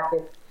feeds back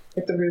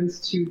if the room's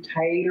too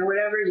tight or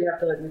whatever. You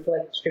have to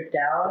strip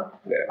down."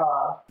 Yeah.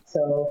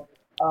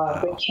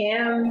 But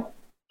Cam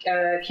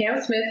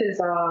Smith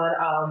is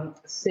on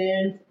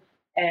synth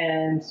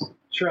and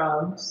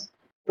drums.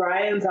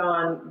 Brian's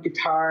on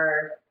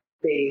guitar,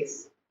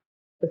 bass,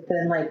 but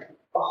then a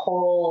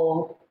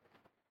whole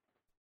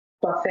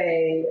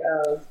buffet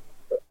of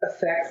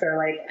effects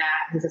are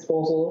at his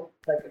disposal.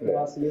 like who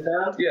else use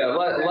them. Yeah,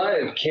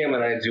 live Cam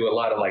and I do a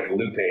lot of like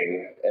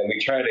looping, and we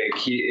try to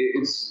keep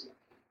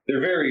they're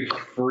very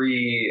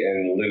free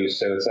and loose,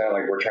 so it's not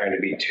like we're trying to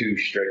be too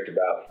strict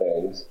about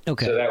things.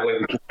 Okay. So that way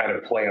we can kind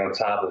of play on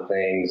top of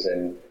things,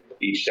 and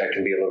each set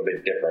can be a little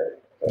bit different.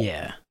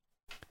 Yeah.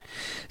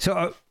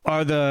 So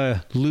are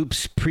the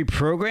loops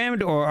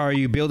pre-programmed, or are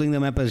you building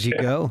them up as you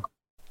go?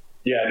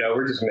 Yeah, no,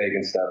 we're just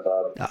making stuff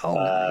up. Oh,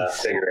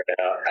 nice. Figuring it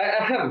out.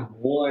 I have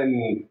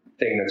one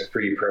thing that's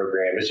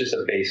pre-programmed. It's just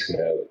a bass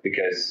note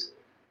because,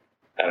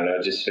 I don't know,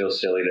 it just feels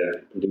silly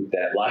to loop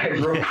that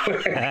live real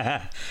quick.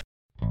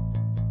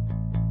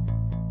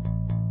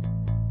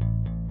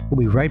 We'll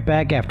be right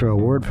back after a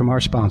word from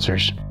our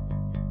sponsors.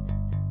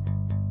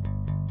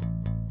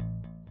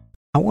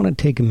 I want to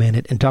take a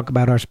minute and talk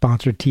about our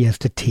sponsor,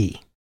 Tiesta Tea.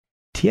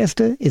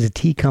 Tiesta is a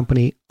tea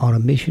company on a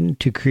mission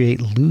to create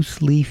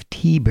loose-leaf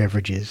tea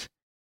beverages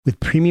with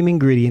premium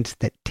ingredients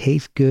that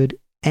taste good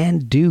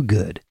and do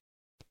good.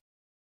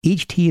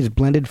 Each tea is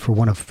blended for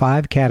one of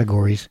 5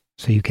 categories,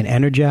 so you can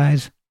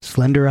energize,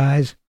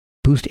 slenderize,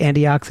 boost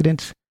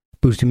antioxidants,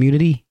 boost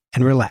immunity,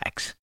 and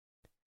relax.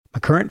 My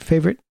current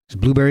favorite is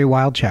Blueberry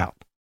Wild Child.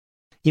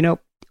 You know,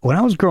 when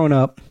I was growing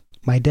up,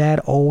 my dad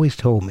always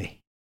told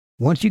me,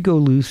 once you go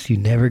loose, you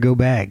never go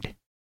bagged.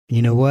 And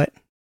you know what?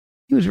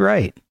 He was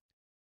right.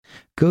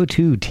 Go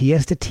to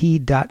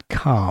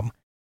tiestatea.com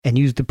and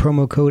use the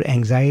promo code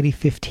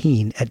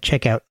anxiety15 at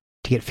checkout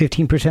to get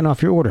 15%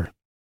 off your order.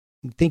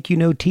 Think you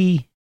know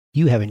tea?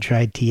 You haven't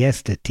tried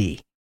Tiesta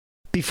Tea.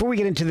 Before we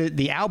get into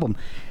the album,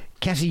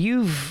 Cassie,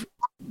 you've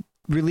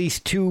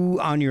released 2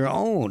 on your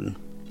own.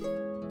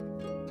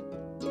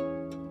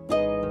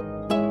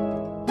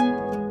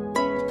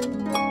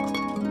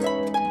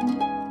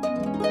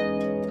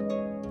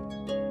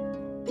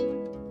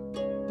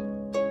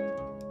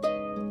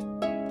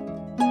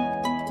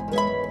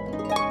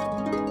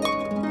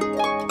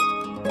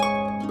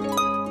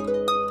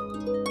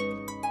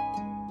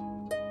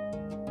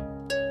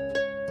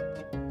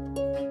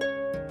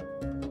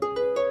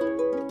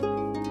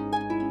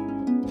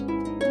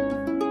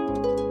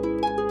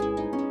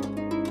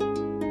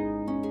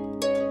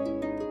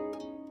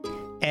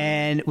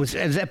 And was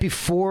that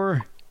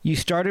before you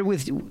started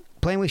with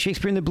playing with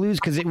Shakespeare and the Blues?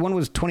 Because one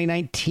was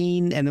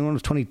 2019 and the one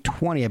was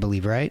 2020, I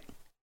believe, right?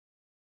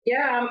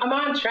 Yeah, I'm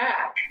on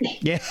track.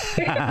 Yeah.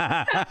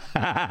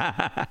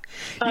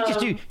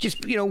 You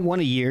just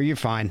one a year. You're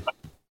fine.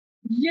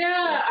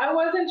 Yeah, I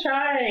wasn't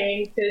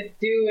trying to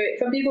do it.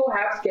 Some people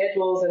have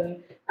schedules,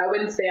 and I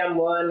wouldn't say I'm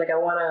one. Like,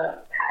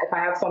 if I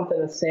have something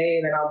to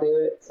say, then I'll do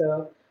it.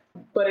 So,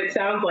 but it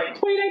sounds like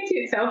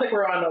 2019. It sounds like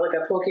we're on like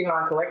a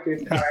Pokemon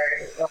collector's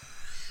card.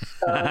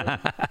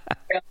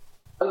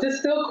 Which is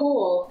still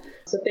cool.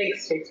 So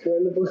thanks, Shakespeare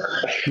and the Blues.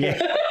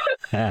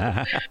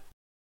 Yeah.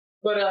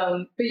 But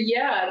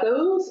yeah,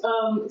 those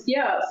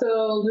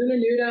so Luna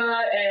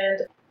Nuda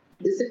and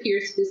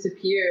Disappears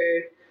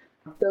Disappear,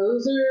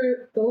 those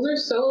are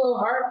solo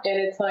harp, and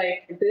it's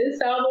like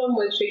this album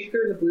with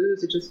Shakespeare and the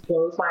Blues, it just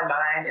blows my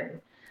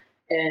mind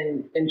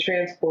and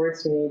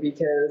transports me,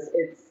 because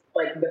it's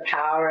like the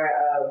power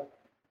of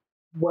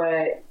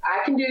what I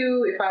can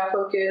do if I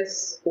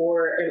focus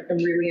or am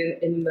really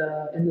in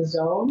the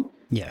zone.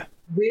 Yeah.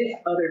 With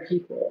other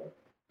people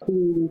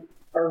who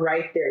are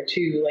right there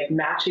too, like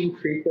matching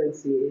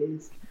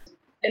frequencies.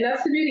 And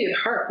that's the beauty of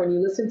harp. When you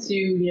listen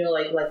to,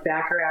 like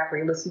Bacharach, or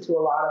you listen to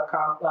a lot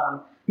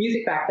of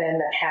music back then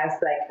that has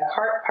like a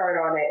harp part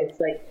on it, it's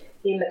like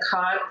in the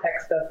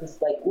context of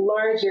this like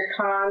larger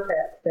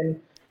context, and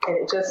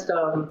it just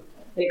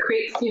it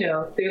creates,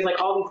 there's like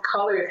all these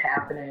colors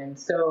happening.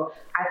 So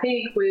I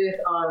think with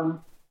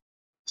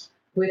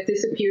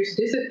Disappears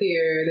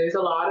Disappear, there's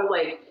a lot of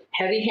like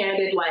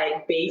heavy-handed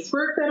like bass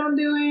work that I'm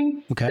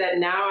doing. Okay. That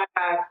now I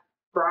have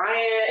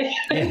Brian,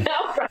 and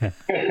now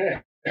Brian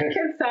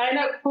can sign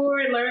up for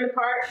and learn the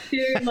parts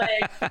too.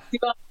 Like, do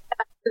all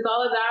that. Because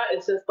all of that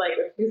is just like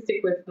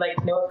acoustic with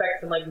like no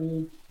effects and like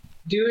me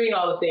doing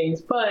all the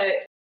things.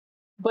 But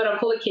I'm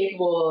fully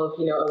capable of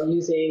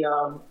using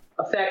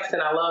effects,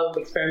 and I love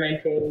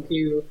experimenting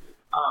too.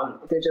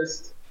 They're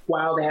just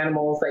wild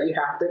animals that you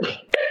have to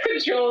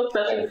control,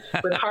 especially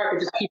with harp. It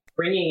just keeps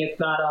ringing. It's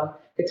not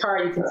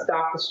guitar, you can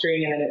stop the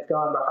string and then it's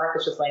gone, but harp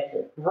is just like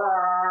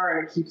roar,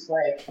 and it keeps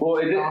like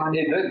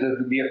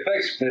the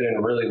effects fit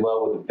in really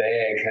well with the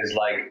band, because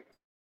like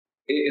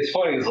it's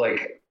funny, it's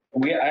like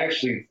I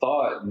actually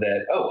thought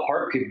that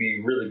harp could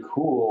be really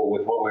cool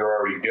with what we were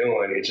already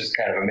doing. It's just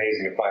kind of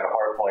amazing to find a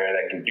harp player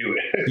that can do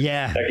it.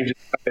 Yeah. That can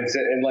just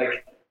and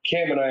like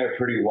Cam and I are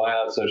pretty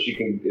wild, so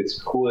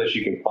it's cool that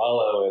she can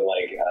follow, and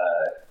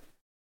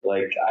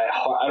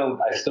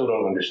I still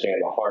don't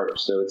understand the harp,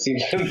 so it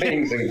seems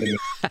amazing to me.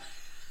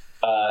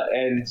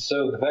 And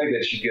so the fact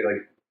that she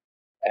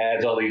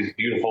adds all these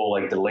beautiful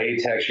like delay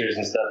textures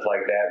and stuff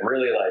like that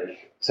really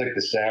like took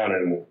the sound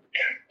in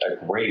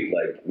a great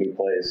like new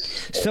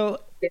place. So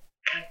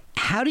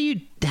how do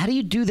you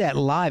do that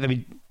live? I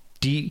mean,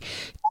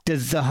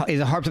 is a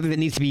harp something that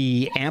needs to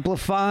be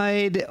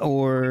amplified,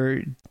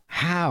 or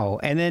how?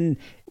 And then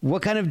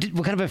What kind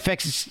of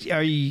effects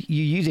are you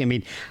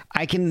using?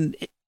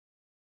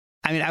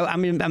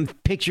 I'm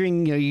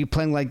picturing you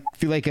playing like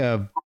through like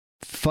a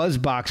fuzz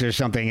box or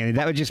something, and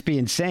that would just be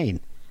insane.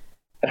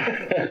 Oh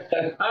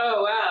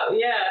wow,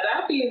 yeah,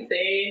 that'd be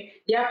insane.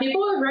 Yeah,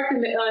 people would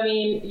recommend. I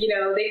mean,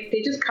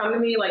 they just come to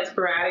me like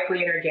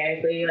sporadically and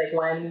organically. Like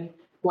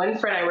one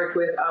friend I worked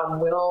with,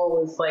 Will,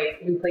 was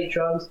like, who played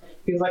drums.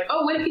 He was like,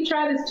 "Oh, what if you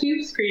try this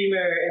tube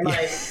screamer?" And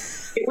like,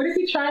 "What if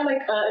you try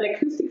like an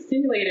acoustic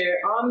simulator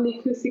on the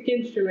acoustic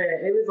instrument?"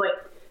 And it was like,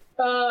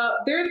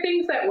 there are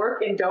things that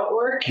work and don't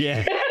work.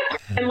 Yeah.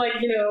 And like,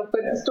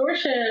 but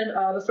distortion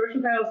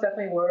pedals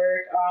definitely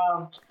work.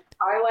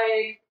 I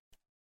like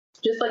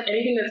just like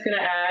anything that's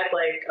gonna add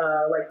like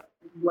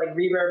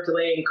reverb,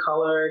 delay, and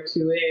color to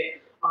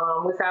it,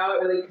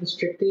 without really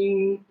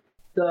constricting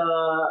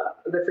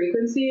the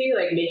frequency,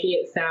 like making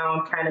it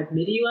sound kind of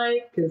MIDI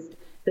like, because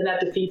then that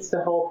defeats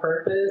the whole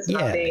purpose.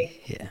 Yeah.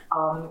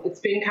 It's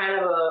been kind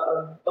of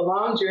a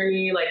long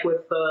journey, like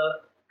with the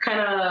kind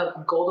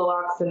of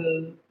Goldilocks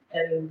and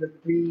the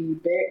three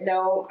bear.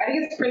 No, I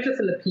think it's Princess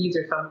and the Peas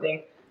or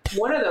something.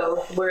 One of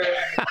those where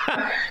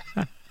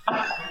I'm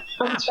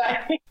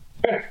trying.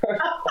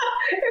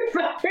 It's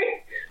like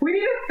we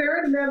need a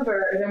third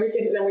member, and then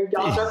we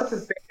all dress up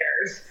as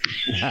bears.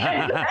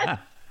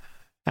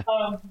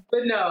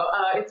 But no,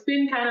 it's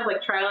been kind of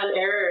like trial and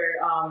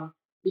error,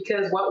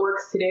 because what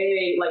works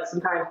today like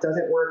sometimes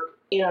doesn't work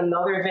in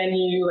another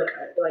venue,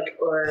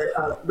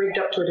 or rigged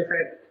up to a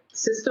different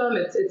system.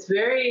 It's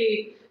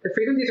very, the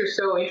frequencies are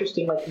so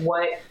interesting, like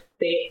what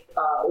we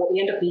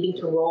end up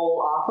needing to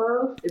roll off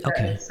of. If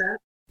that makes sense.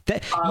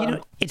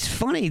 It's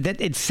funny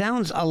that it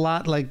sounds a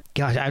lot like,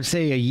 gosh, I'd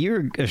say a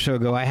year or so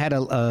ago, I had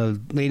a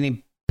lady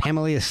named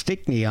Pamela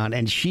Stickney on,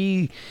 and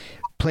she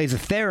plays a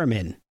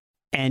theremin,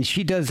 and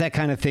she does that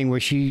kind of thing where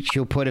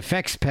she'll put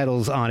effects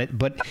pedals on it,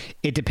 but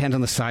it depends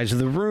on the size of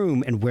the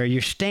room and where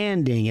you're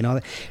standing and all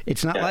that.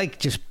 It's not like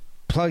just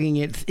plugging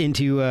it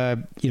into a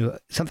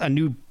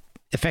new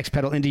effects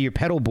pedal into your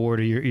pedal board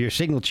or your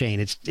signal chain.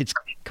 It's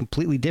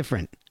completely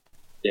different.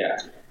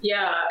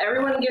 Yeah,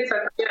 everyone gets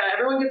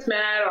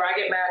mad, or I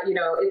get mad.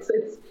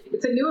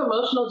 It's a new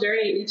emotional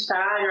journey each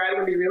time. You're either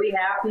gonna be really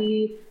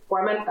happy,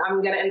 or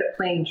I'm gonna end up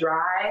playing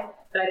dry.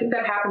 And I think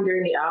that happened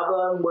during the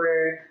album,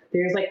 where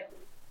there's like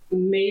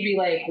maybe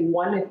like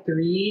 1 to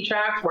 3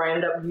 tracks where I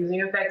end up using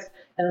effects,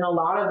 and then a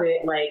lot of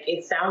it, like,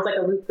 it sounds like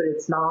a loop, but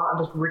it's not.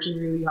 I'm just working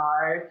really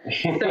hard.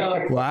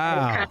 So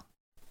wow. Kind of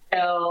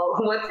tell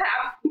what's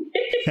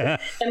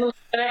happening.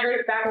 and I heard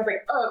it back, I was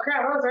like, oh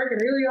crap, I was working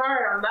really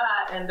hard on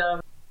that.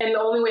 And the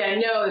only way I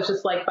know is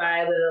just like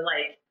by the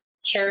like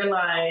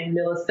hairline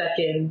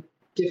millisecond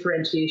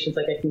differentiations.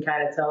 Like I can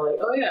kind of tell, like,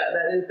 oh yeah,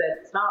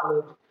 that's not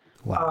loop.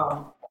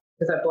 Wow.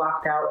 Because I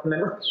blocked out the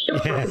memory.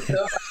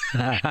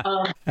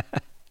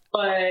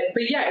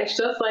 But yeah, it's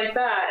just like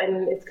that,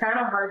 and it's kind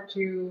of hard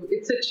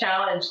it's a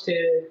challenge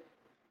to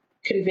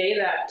convey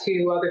that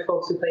to other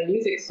folks who play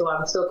music. So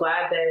I'm so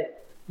glad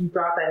that you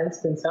brought that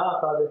instance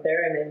up of the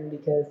theremin,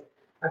 because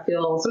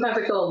sometimes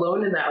I feel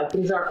alone in that. Like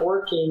things aren't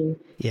working.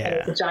 Yeah. And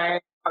it's a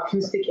giant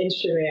acoustic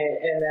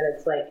instrument, and then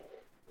it's like,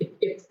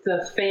 if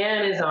the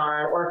fan is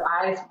on, or if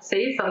I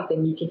say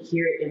something, you can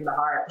hear it in the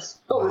heart.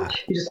 So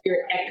you just hear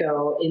it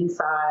echo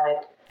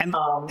inside. And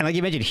like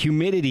you mentioned,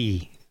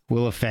 humidity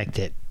will affect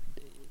it.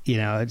 It's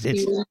yeah,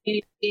 it's a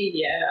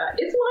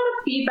lot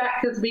of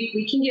feedback, because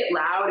we can get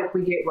loud if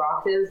we get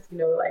raucous.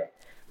 Like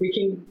we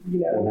can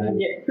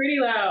get pretty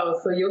loud.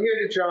 So you'll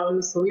hear the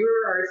drums. So we were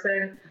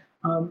rehearsing.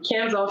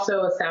 Cam's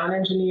also a sound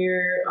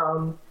engineer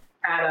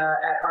at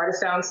Artist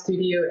Sound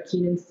Studio at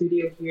Keenan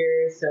Studio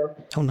here. So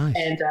nice.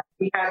 And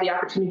we had the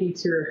opportunity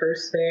to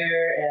rehearse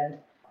there,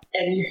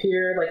 and you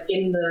hear like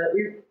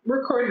we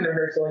recorded the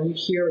rehearsal, and you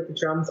hear like the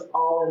drums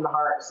all in the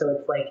harp. So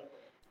it's like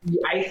you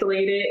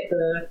isolate it.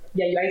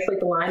 You isolate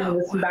the line and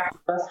listen back to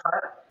the best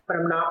harp, but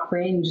I'm not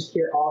playing. You just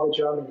hear all the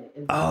drum in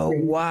it.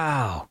 And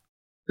wow,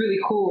 really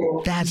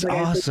cool. That's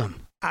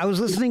awesome. I was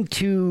listening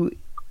to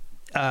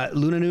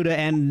Luna Nuda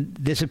and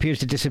This Appears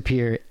to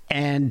Disappear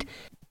and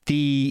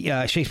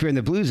the Shakespeare and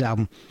the Blues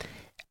album.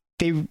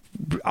 They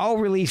all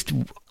released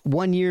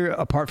 1 year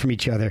apart from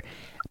each other,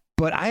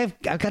 but I've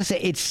got to say,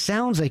 it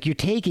sounds like you're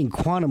taking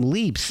quantum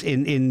leaps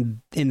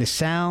in the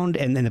sound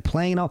and the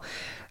playing and all.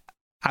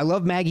 I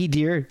love Maggie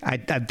Deer.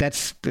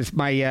 That's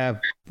my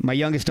my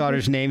youngest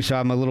daughter's name, so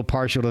I'm a little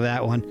partial to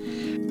that one.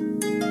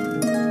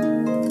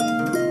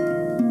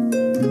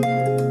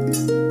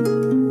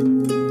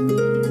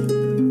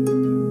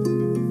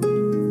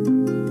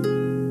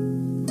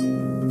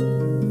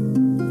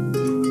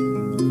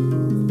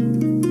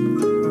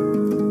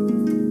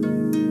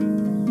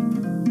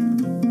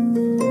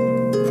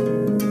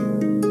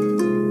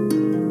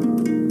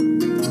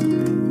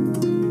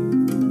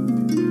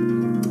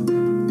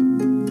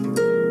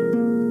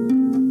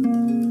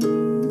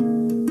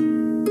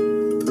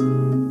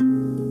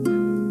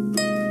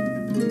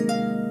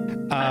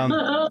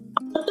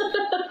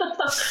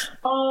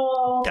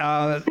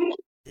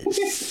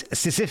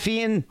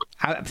 Sisyphean.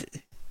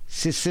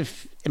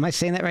 Am I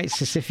saying that right?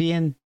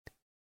 Sisyphean?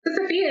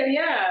 Sisyphean,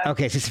 yeah.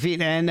 Okay, 60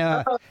 feet. And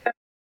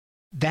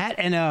that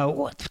and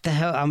what the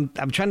hell? I'm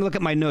trying to look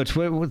at my notes.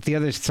 What's the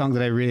other song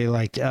that I really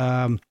liked?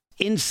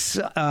 In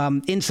Some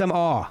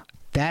Awe.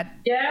 That,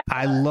 yeah.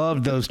 I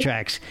love those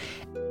tracks.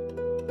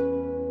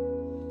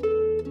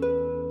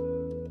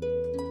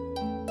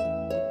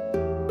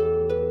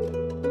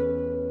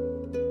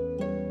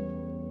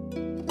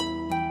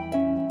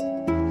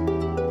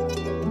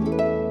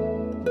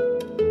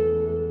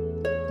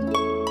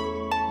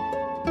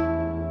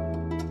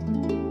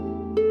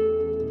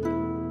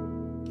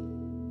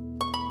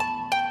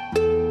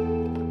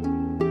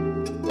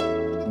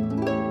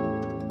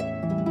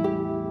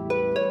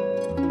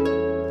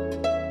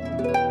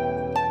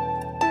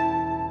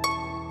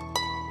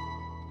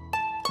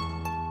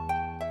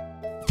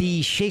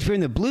 The Shakespeare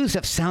and the Blues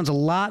stuff sounds a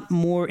lot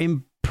more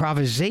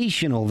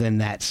improvisational than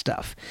that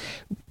stuff.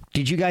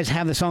 Did you guys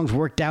have the songs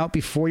worked out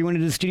before you went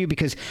into the studio?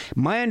 Because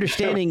my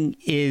understanding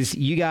is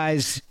you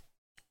guys,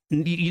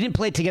 you didn't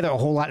play it together a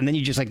whole lot, and then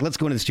you just like, let's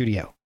go into the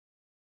studio.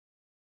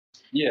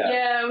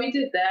 Yeah, we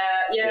did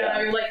that. Yeah,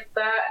 I mean, like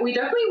that. We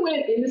definitely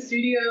went in the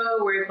studio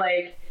where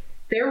like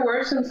there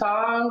were some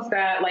songs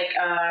that like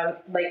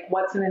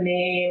What's in the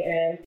Name,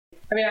 and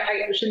I mean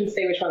I shouldn't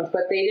say which ones,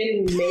 but they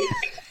didn't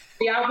make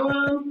the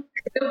album.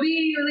 They'll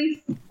be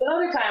released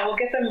another time. We'll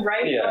get them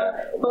right.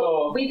 Yeah.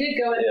 But we did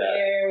go in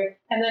there.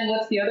 And then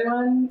what's the other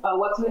one?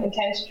 What's an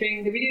Intense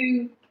String? Did we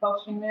do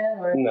 12 String Man?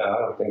 Or? No, I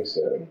don't think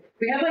so.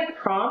 We had like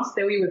prompts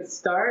that we would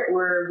start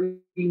where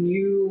we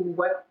knew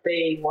what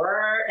they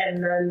were,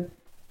 and then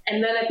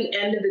at the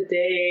end of the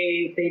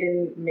day, they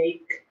didn't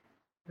make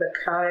the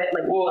cut,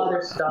 like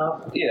other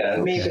stuff. Yeah.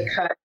 Made the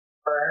cut.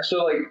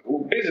 So like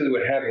basically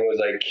what happened was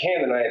like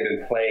Cam and I had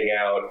been playing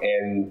out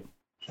and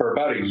for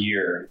about a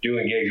year,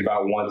 doing gigs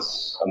about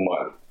once a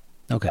month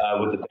with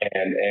the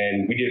band.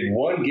 And we did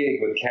one gig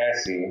with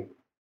Cassie,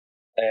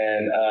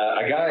 and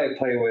a guy I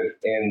play with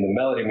in the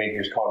Melody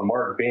Makers called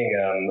Mark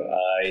Bingham.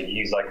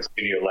 He's like a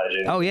studio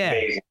legend. Oh, yeah.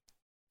 Amazing.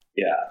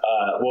 Yeah.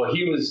 Well,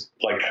 he was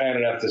like kind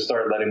enough to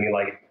start letting me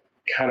like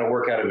kind of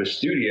work out of his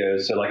studio.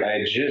 So like I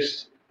had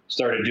just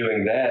started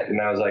doing that,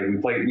 and I was like,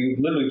 we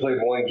literally played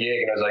one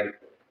gig, and I was like,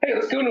 hey,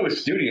 let's go into a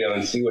studio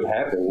and see what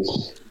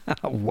happens.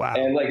 Wow.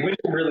 And like we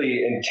didn't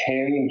really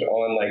intend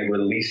on like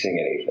releasing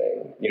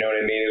anything. You know what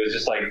I mean? It was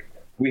just like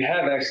we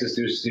have access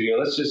to a studio.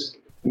 Let's just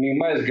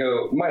might as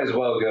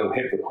well go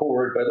hit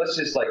record, but let's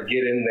just like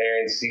get in there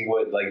and see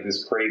what like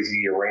this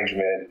crazy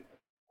arrangement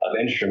of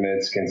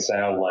instruments can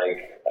sound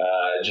like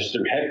just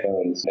through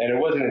headphones. And it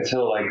wasn't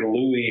until like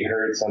Louis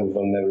heard some of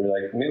them that we were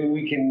like, maybe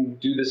we can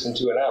do this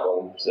into an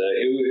album. So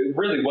it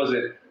really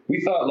wasn't.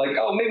 We thought like,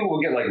 oh, maybe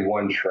we'll get like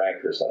one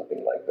track or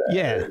something like that.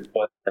 Yeah.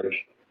 But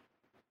like,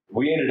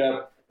 we ended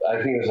up, I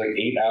think it was like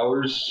 8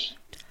 hours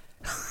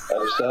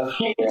of stuff.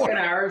 7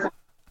 hours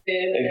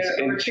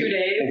in 2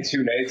 days. In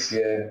 2 nights,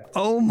 yeah.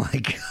 Oh my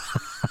God.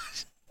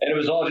 And it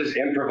was all just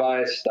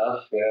improvised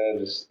stuff,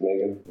 just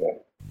making. Yeah.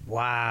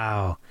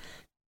 Wow.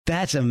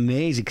 That's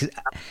amazing. 'Cause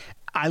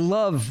I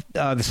love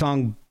the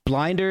song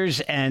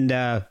Blinders, and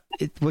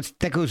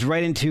that goes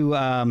right into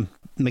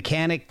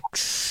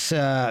Mechanics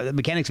of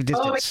Distance.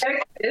 Oh, Mechanics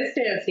of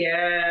Distance,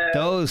 yeah.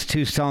 Those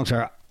two songs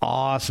are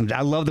awesome.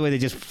 I love the way they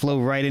just flow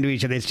right into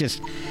each other. It's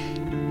just...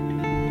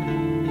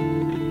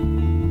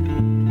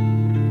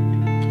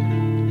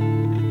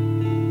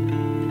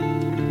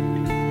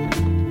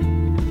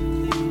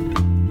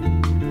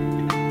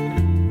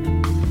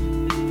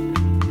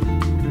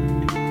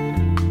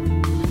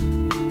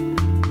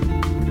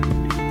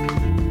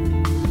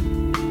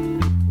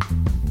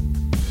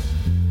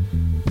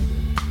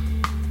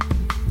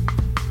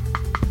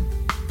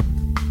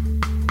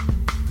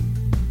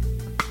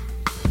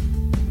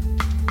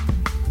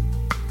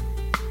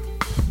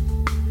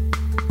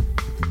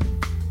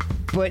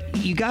 But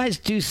you guys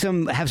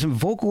have some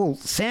vocal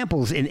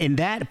samples in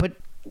that, but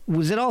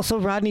was it also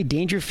Rodney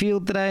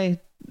Dangerfield that I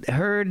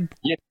heard?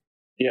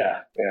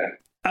 Yeah.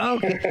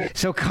 Okay.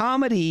 So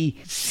comedy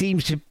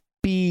seems to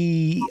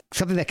be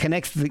something that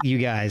connects you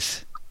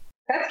guys.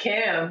 That's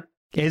Cam.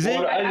 Is it?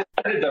 Well, I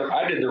did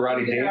the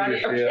Rodney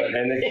Dangerfield, okay.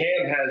 And then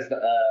Cam has the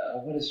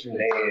what is her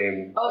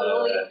name?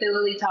 Oh, the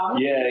Lily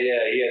Thomas. Yeah,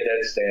 he had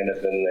that stand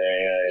up in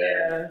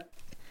there.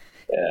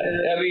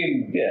 Yeah. I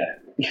mean, yeah.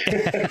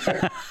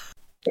 Yeah.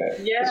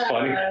 It's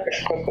funny.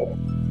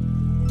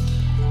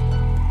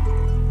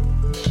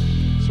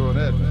 So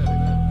Ed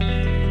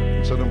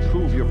said,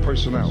 improve your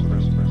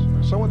personality.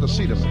 So I went to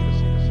see the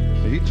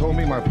man. He told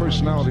me my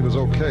personality was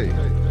okay,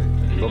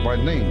 but my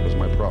name was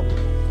my problem.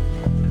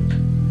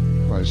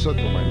 I said,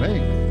 well, my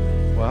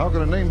name? Well, how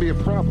can a name be a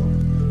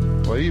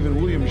problem? Well, even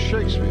William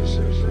Shakespeare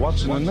says,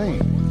 what's in a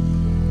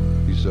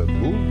name? He said,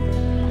 who?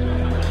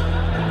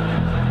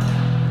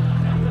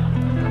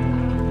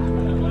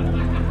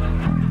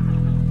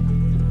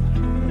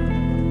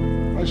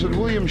 I said,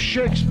 William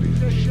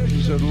Shakespeare.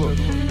 He said, look,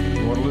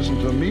 you want to listen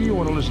to me, you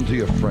want to listen to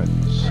your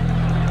friends?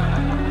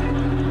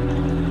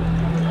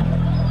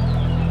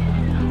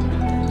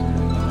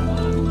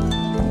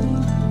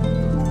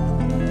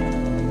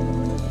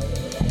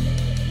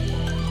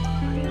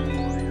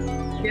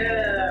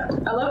 Yeah,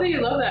 I love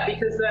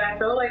because I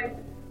feel like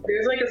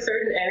there's like a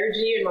certain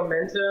energy and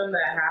momentum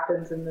that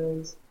happens in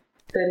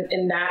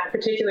that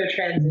particular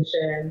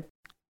transition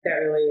that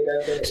really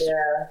does it.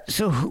 Yeah.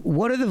 So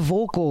what are the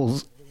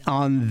vocals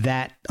on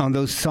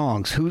those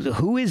songs?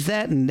 Who is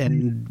that,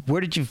 and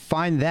where did you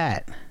find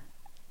that?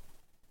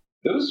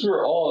 Those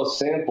were all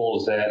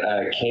samples that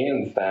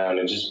Cam found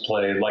and just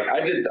played. Like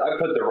I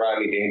put the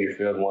Rodney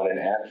Dangerfield one in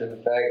after the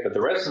fact, but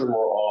the rest of them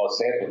were all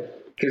sampled.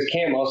 Because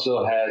Cam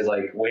also has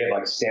we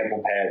have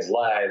sample pads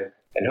live,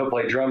 and he'll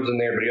play drums in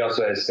there, but he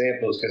also has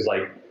samples because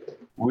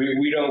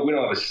we don't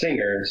have a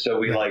singer, so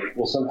we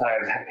will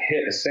sometimes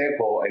hit a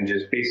sample and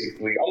just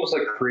basically almost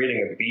like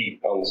creating a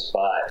beat on the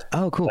spot.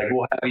 Oh, cool. Like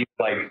we'll have you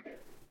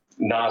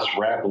Nas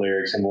rap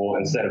lyrics, and we'll,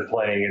 instead of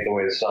playing it the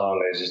way the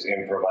song is, just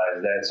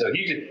improvise that. So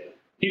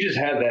he just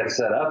had that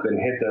set up and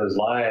hit those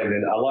live,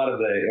 and a lot of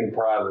the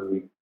improv that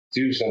we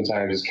do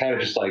sometimes is kind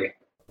of just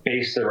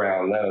based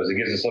around those. It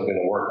gives us something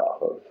to work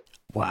off of.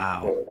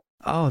 Wow.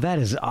 Oh, that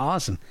is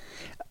awesome.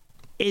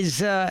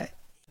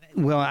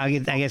 Well, I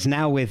guess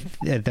now with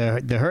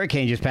the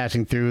hurricane just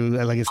passing through,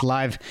 it's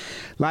live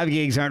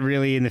gigs aren't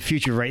really in the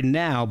future right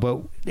now,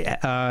 but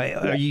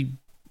are you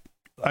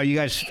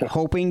guys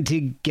hoping to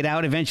get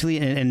out eventually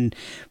and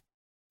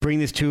bring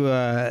this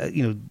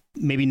to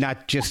maybe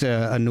not just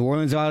a New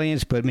Orleans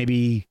audience, but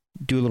maybe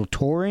do a little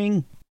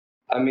touring?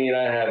 I mean,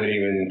 I haven't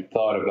even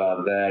thought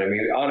about that. I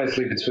mean,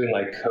 honestly, between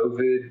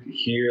COVID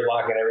here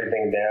locking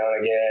everything down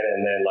again,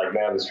 and then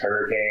now this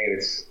hurricane,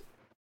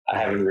 I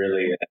haven't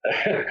really.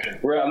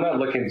 I'm not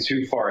looking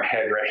too far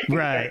ahead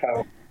right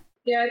now.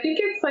 Yeah, I think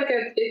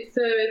it's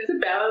a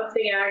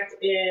balancing act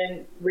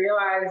in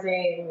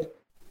realizing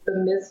the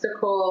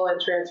mystical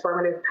and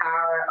transformative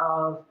power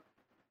of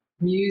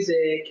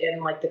music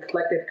and the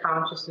collective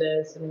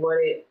consciousness and what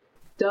it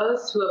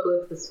does to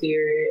uplift the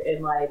spirit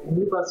and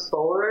move us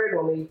forward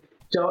when we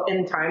don't,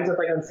 in times of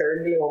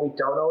uncertainty when we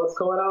don't know what's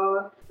going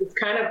on. It's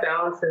kind of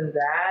balancing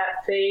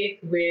that faith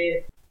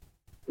with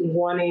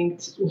wanting,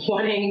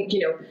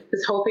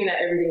 just hoping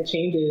that everything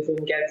changes and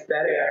gets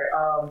better.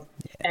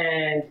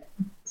 And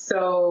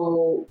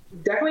so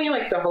definitely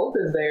the hope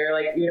is there.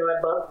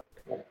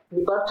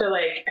 We'd love to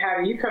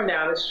have you come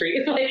down the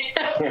street, come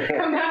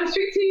down the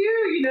street to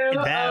you,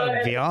 That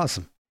would be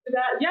awesome.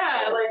 There'd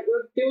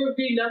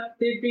be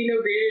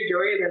no greater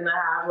joy than to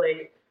have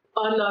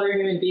another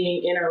human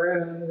being in a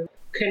room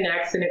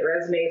connects and it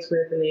resonates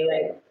with, and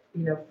they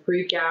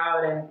freak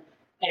out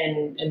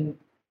and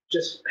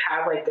just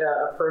have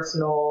a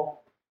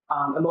personal,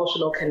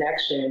 emotional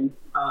connection.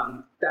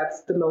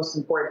 That's the most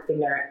important thing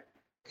that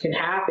can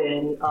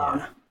happen.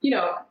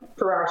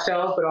 For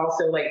ourselves, but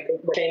also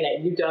saying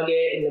that you dug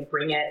it and to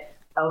bring it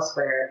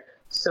elsewhere.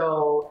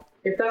 So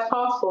if that's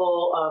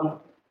possible,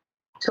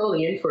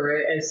 totally in for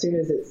it as soon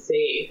as it's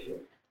safe.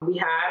 We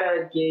had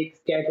a gig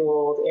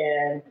scheduled,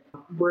 and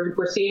we're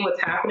seeing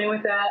what's happening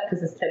with that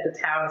because the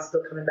town is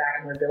still coming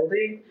back and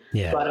rebuilding.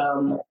 Yeah. But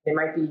it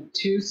might be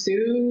too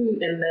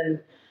soon, and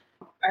then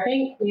I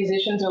think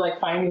musicians are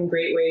finding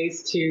great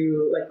ways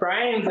to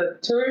Brian's a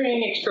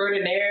touring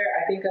extraordinaire.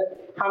 I think of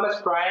how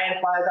much Brian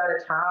flies out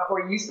of town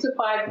or used to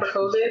fly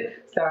before COVID.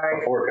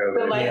 Before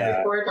COVID. But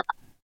before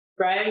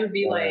Brian would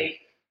be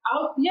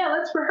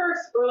let's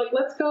rehearse or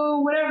let's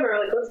go whatever.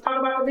 Let's talk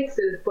about the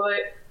mixes.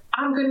 But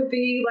I'm gonna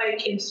be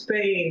in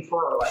Spain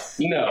for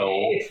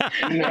no.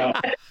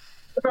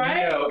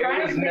 Brian, no, it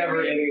Brian was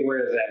never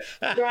anywhere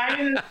that.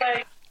 Brian is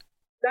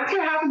that's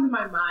what happens in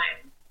my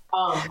mind.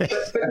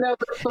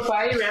 But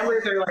Body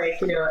Ramblers are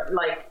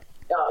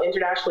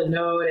internationally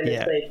known, and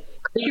it's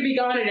you could be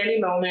gone at any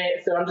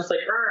moment. So I'm just all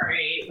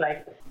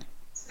right,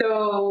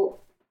 so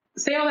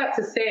say all that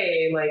to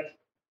say,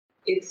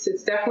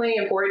 it's definitely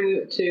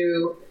important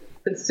to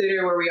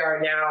consider where we are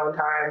now in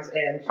times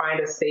and find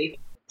a safe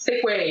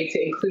way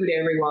to include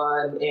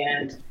everyone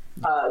and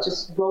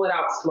just roll it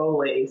out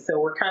slowly. So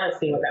we're kind of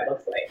seeing what that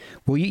looks like.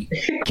 Well,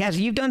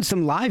 Cassie, you've done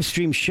some live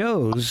stream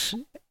shows.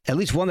 At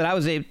least one that I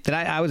was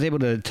able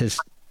to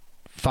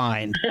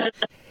find.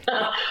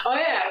 Oh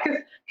yeah,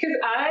 because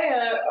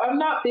I'm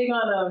not big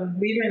on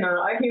leaving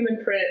a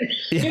human print.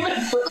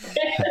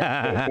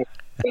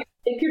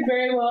 It could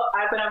very well,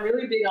 but I'm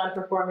really big on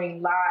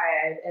performing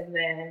live, and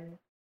then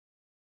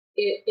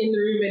in the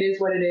room it is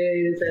what it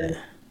is, and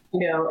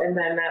and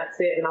then that's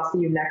it, and I'll see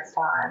you next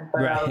time.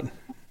 But right.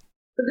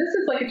 So this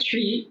is a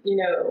treat.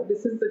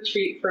 This is a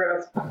treat for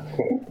us,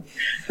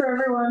 for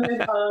everyone.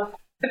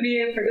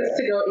 For this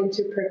to go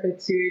into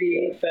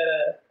perpetuity,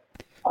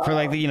 but for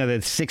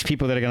the 6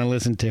 people that are going to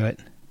listen to it.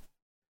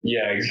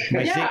 Yeah,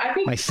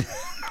 exactly. I think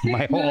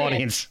my whole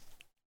audience.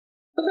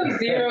 Put some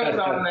zeros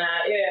on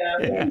that. Yeah,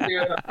 some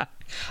zeros.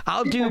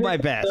 I'll do my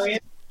best.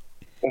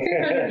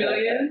 600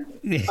 million.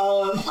 It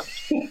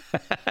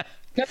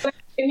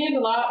means a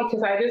lot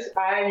because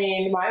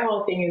my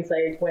whole thing is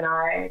when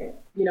I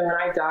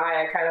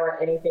die, I kind of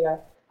want anything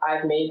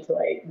I've made to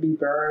be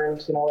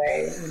burned in a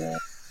way.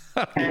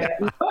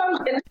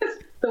 And this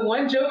is the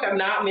one joke I'm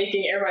not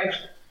making everybody.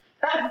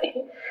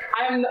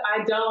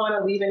 I don't want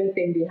to leave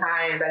anything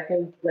behind. I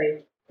think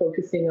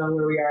focusing on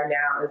where we are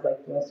now is the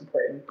most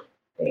important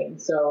thing.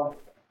 So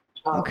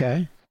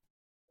okay.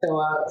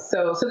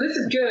 So this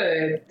is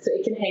good. So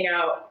it can hang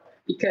out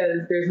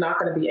because there's not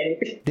going to be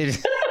anything.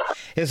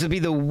 This will be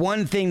the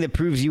one thing that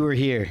proves you were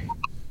here.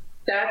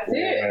 That's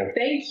it.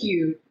 Thank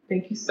you.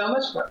 Thank you so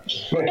much, Mark.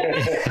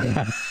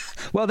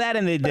 Well, that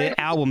and the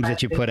albums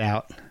that you put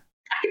out. I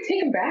can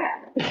take them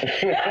back.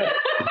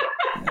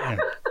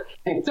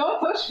 Don't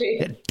push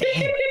me.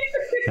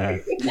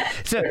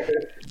 So,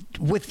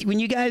 when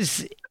you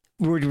guys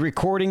were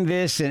recording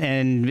this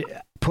and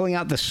pulling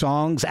out the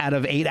songs out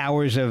of 8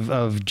 hours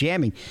of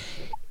jamming,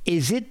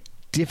 is it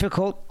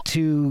difficult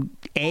to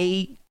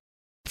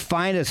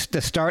find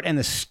the start and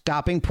the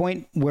stopping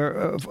point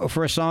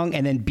for a song,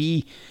 and then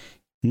B,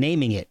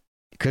 naming it?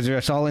 Because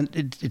it's all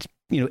it's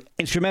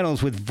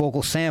instrumentals with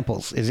vocal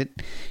samples. Is it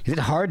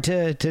hard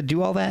to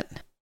do all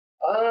that?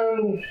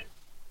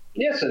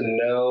 Yes and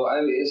no.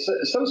 I mean,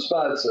 some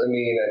spots, I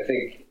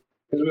think,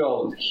 because we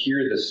all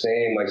hear the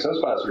same, like some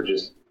spots were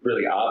just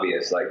really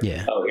obvious, like,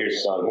 oh, here's a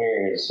song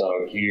here, here's a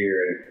song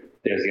here, and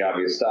there's the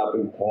obvious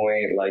stopping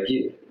point. Like,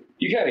 you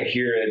kind of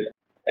hear it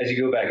as you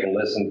go back and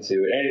listen to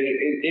it. And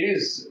it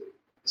is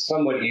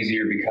somewhat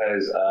easier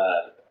because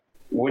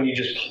when you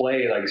just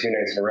play like 2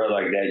 nights in a row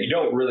like that, you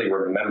don't really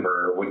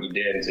remember what you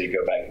did until you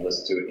go back and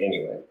listen to it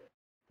anyway.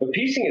 But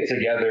piecing it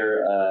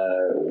together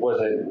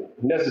wasn't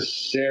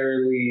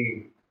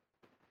necessarily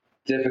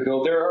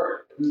difficult.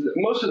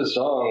 Most of the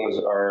songs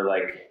are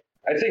like,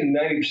 I'd say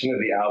 90% of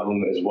the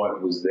album is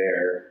what was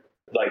there,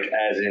 like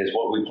as is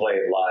what we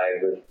played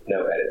live with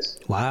no edits.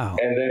 Wow.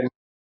 And then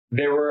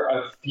there were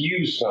a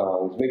few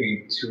songs,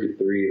 maybe 2 or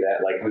 3,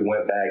 that like we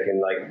went back and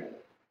like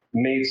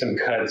made some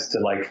cuts to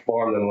like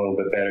form them a little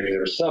bit better because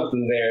there was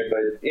something there,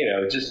 but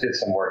just did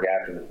some work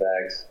after the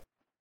fact.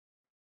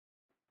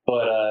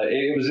 But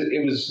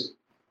it was.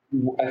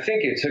 I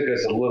think it took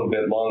us a little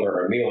bit longer,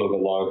 or me a little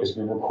bit longer, because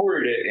we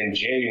recorded it in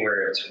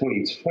January of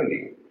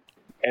 2020,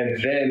 and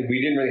then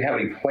we didn't really have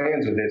any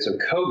plans with it, so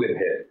COVID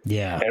hit.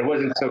 Yeah. And it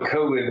wasn't until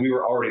COVID we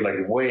were already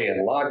like way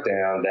in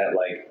lockdown that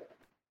like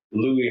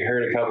Louis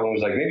heard a couple and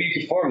was like, maybe you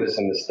could form this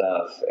into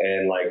stuff,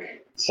 and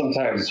like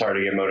sometimes it's hard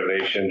to get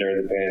motivation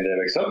during the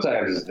pandemic.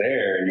 Sometimes it's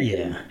there and you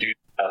can do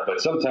stuff, but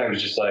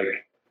sometimes just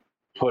like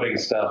putting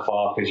stuff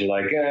off because you're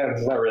like,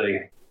 it's not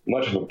really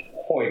much of a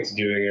point to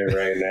doing it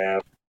right now.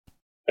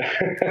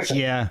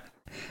 Yeah,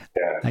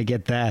 I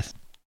get that.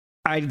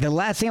 All right, the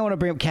last thing I want to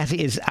bring up,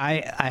 Cassie, is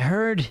I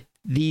heard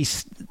the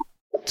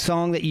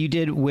song that you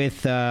did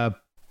with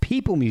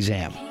People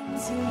Museum.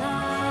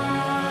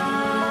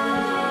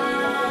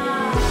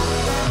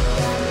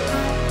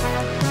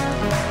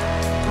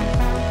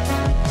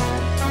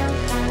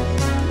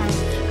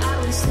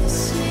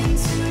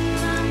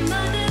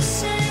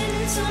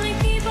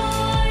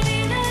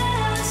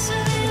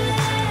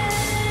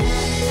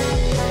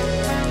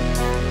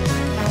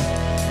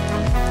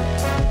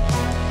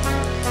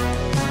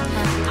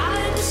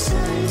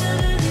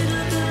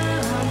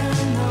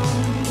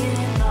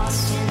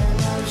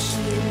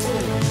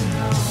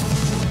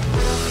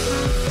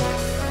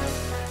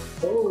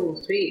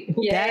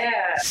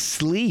 Yeah.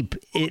 Sleep.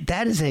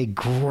 That is a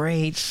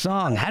great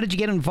song. How did you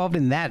get involved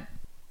in that?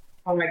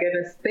 Oh my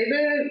goodness. They've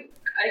been,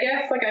 I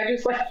guess, like I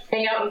just like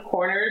hang out in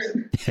corners.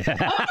 And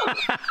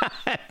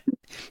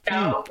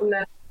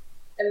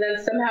then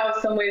somehow,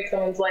 some way,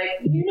 someone's like,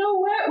 you know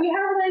what? We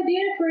have an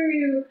idea for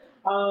you.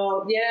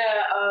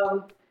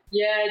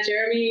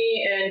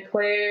 Jeremy and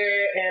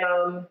Claire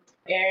and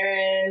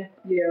Aaron,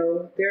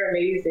 they're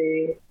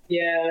amazing.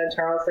 Yeah,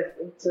 Charles,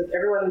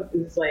 everyone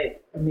is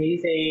like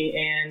amazing,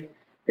 and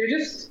they're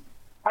just,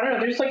 I don't know,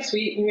 they're just like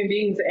sweet human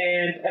beings,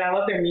 and I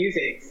love their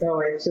music,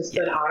 so it's just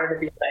an honor to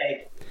be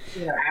like,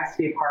 asked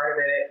to be a part of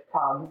it.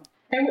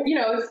 And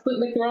it's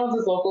like New Orleans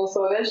is local,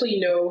 so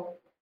eventually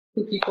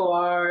who people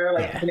are,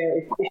 like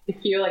if you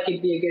feel like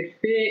it'd be a good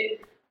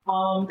fit.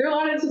 There are a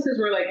lot of instances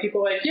where like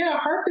people are like, yeah,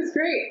 harp is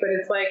great, but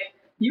it's like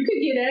you could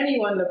get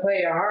anyone to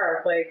play a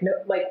harp. Like no,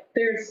 like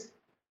there's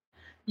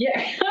your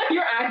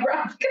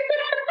eyebrows.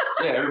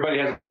 Yeah, everybody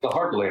has the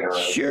harp laying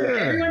around. Sure.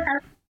 Everyone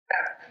has.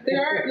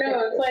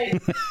 It's like,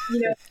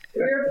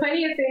 there are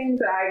plenty of things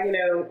that I'm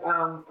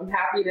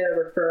happy to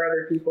refer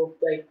other people,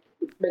 like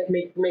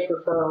make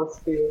referrals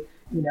to,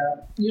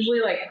 usually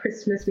like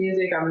Christmas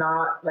music. I'm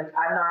not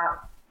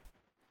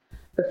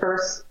the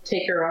first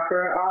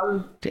taker-upper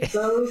on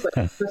those,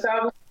 like this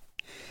album.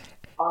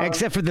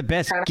 Except for the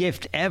best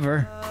gift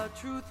ever.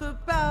 Truth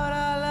about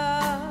our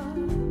love,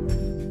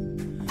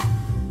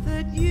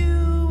 that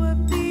you were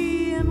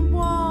being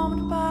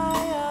warmed by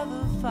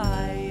other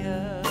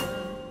fires,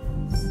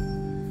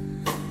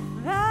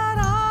 that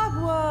I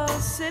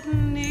was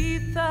sitting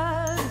neath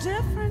a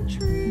different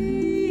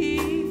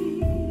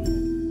tree.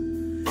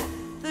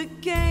 The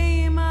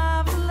game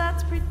of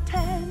let's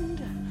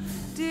pretend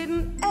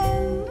didn't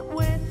end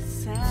with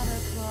Santa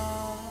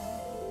Claus.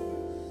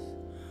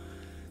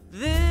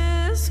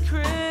 This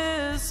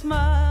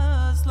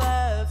Christmas,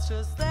 let's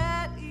just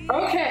that easy.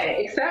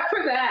 Okay, except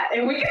for that,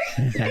 and we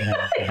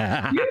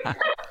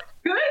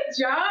good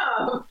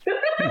job.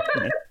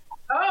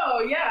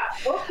 Oh yeah,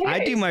 okay.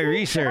 I do my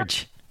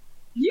research.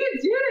 You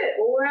do.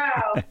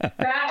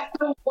 That's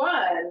the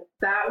one.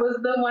 That was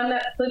the one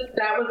that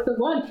was the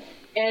one.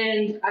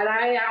 And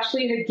I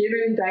actually had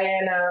given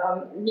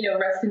Diana,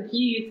 rest in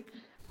peace.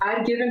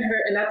 I'd given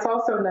her, and that's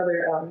also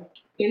another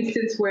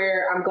instance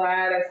where I'm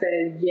glad I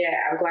said,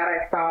 yeah, I'm glad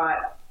I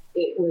thought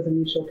it was a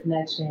mutual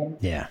connection.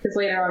 Yeah. Because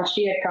later on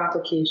she had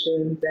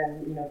complications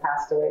and,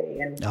 passed away.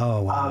 And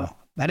oh, wow.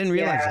 I didn't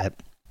realize that.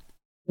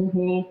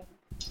 Mm-hmm.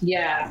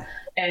 Yeah.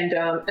 And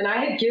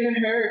I had given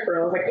her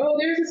I was like, oh,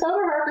 there's a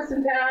summer harvest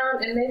in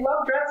town and they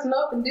love dressing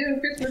up and doing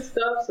Christmas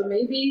stuff. So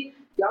maybe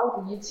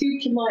you two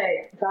can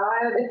like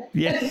vibe.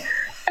 Yeah.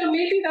 And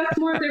maybe that's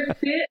more their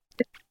fit.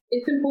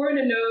 It's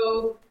important to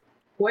know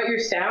what your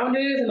sound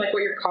is and like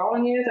what your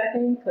calling is. I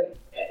think for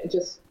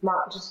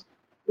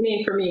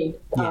me,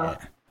 yeah.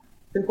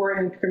 It's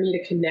important for me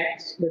to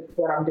connect with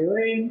what I'm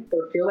doing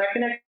or feel that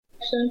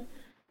connection.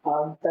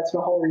 That's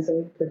my whole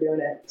reason for doing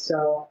it.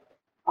 So,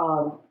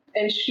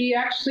 and she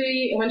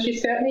actually, when she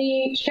sent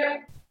me, she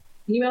kept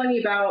emailing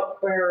me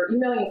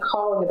and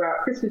calling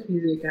about Christmas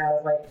music. And I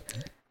was like,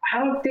 I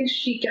don't think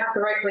she got the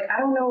right, I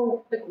don't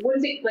know, what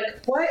is it,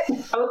 what?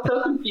 I was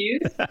so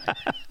confused.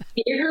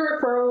 Gave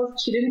her referrals.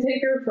 She didn't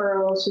take her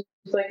referrals. She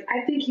was like,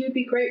 I think you'd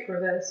be great for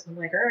this. I'm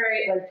like,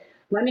 all right,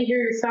 let me hear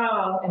your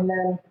song. And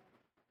then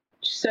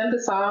she sent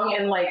the song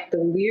and the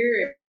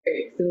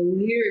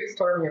lyrics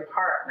tore me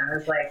apart. And I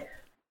was like,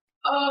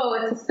 oh,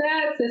 it's a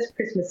sad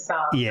Christmas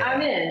song. Yeah.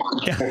 I'm in.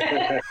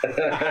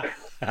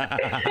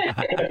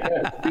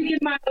 Speaking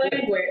my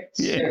language.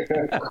 Yeah.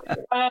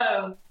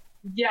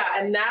 Yeah,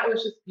 and that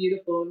was just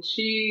beautiful. And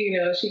she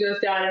goes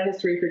down in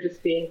history for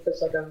just being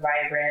such a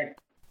vibrant,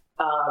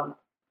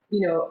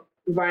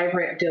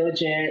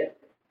 diligent,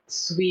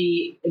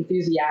 sweet,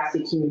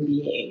 enthusiastic human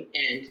being.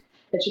 And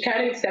she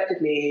kind of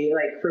accepted me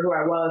for who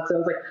I was. So I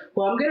was like,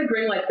 well, I'm gonna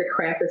bring the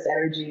Krampus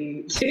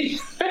energy.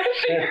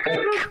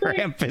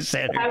 Krampus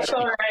energy. That's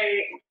all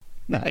right.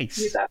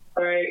 Nice. That's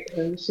all right.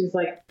 And she's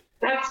like,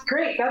 that's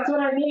great. That's what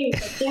I need.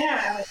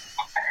 Yeah.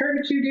 I heard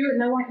what you do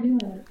and I want you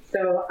in it.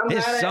 So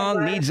this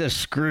song needs a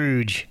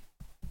Scrooge.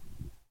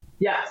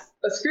 Yes,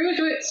 a Scrooge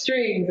with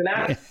strings, and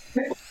that's.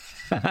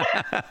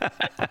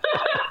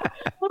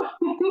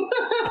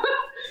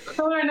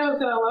 All I know is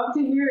that I love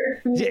to hear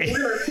it from you.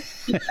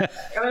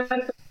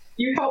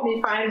 You help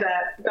me find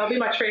that. That'll be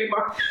my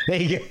trademark.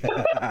 There you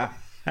go.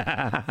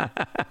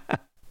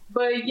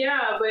 But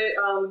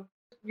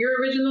your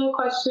original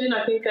question,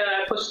 I think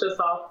I pushed us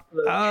off.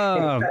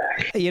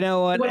 You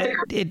know what?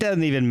 It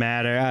doesn't even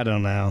matter. I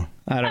don't know.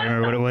 I don't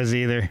remember what it was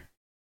either.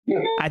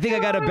 I think I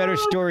got a better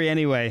story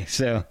anyway,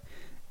 so.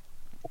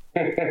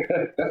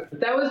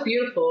 That was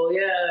beautiful.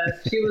 Yeah.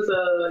 She was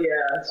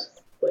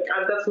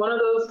that's one of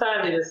those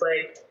times you're just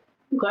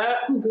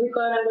I'm really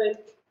glad I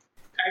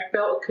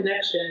felt a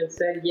connection and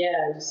said, yeah,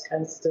 and just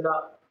kind of stood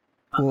up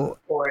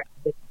for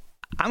it.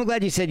 I'm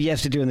glad you said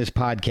yes to doing this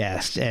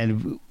podcast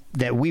and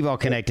that we've all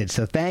connected.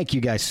 So thank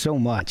you guys so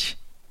much.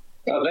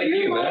 Oh, thank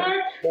you, man.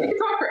 We can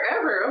talk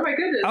forever. Oh my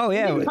goodness. Oh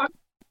yeah. We can talk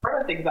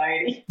about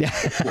anxiety.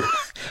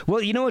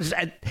 Well, you know what's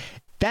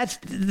that's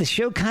the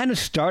show kind of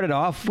started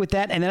off with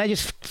that, and then I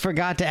just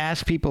forgot to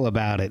ask people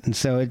about it, and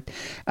so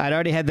I'd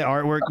already had the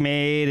artwork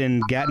made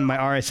and gotten my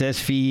RSS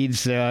feeds,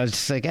 so I was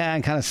just like,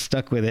 I'm kind of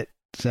stuck with it.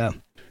 So,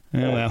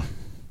 oh well.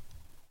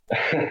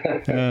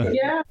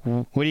 Yeah.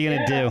 What are you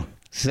gonna do?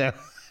 So.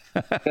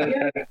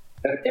 Yeah.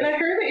 And I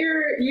heard that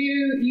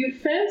you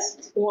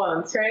fenced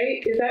once,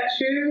 right? Is that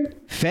true?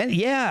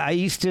 Yeah, I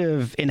used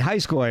to in high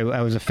school.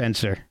 I was a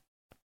fencer.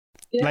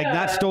 Yeah.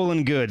 Not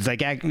stolen goods,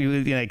 like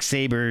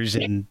sabers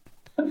and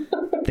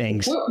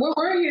things. What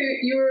were you?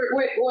 You were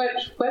what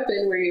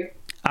weapon were you?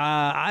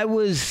 I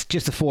was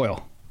just a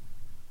foil.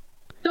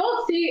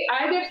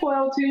 I did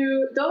foil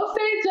too. Don't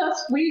say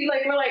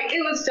we're like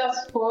it was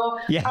just foil.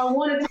 Yeah. I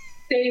wanted to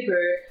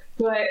saber.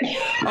 But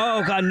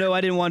oh God, no!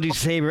 I didn't want to do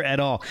saber at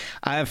all.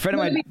 A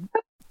friend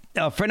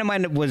of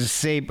mine was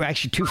saber.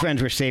 Actually, two friends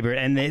were saber,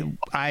 and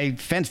I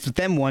fenced with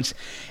them once,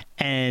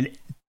 and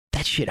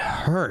that shit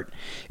hurt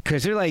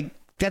because they're like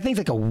that thing's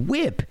like a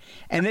whip,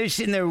 and they're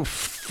sitting there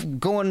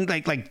going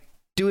like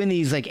doing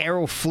these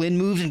Errol Flynn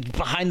moves and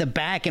behind the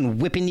back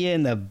and whipping you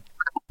in the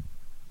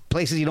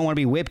places you don't want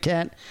to be whipped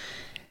at.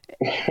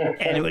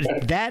 And it was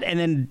that, and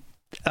then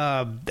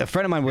a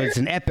friend of mine was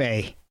an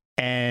epee.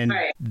 And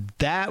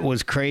that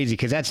was crazy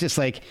because that's just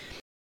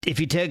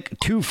if you take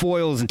two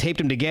foils and taped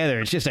them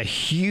together, it's just a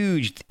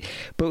huge.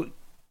 But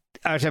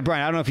I said,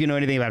 Brian, I don't know if you know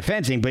anything about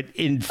fencing, but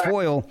in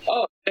foil.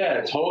 Oh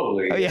yeah,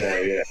 totally. Oh,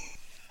 yeah.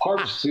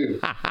 Harps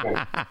too.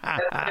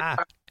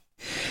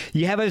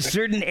 You have a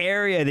certain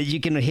area that you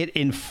can hit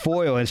in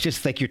foil. And it's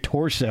just like your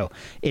torso.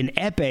 In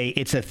epee,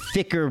 it's a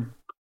thicker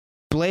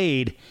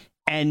blade,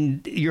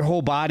 and your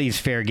whole body's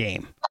fair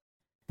game.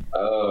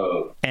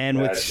 Oh,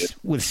 and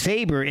with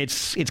saber,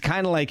 it's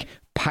kind of like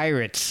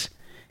pirates.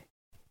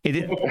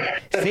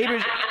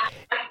 Sabers,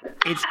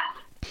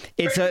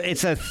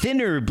 it's a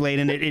thinner blade,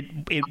 and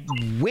it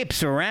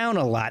whips around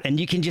a lot, and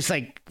you can just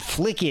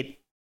flick it,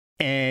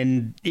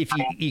 and if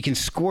you can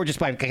score just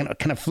by kind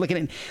of flicking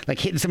it,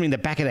 hitting somebody in the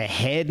back of the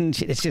head,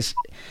 and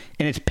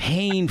it's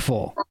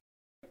painful.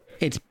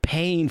 It's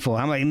painful.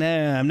 I'm like,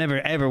 nah, I'm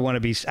never ever want to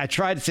be. I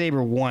tried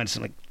saber once.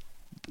 I'm like,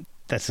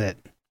 that's it.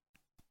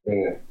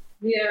 Yeah.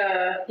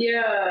 Yeah,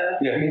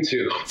 Me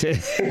too.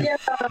 yeah.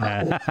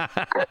 I'm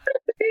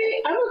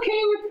okay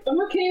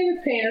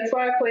with pain. That's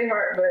why I play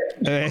hard. But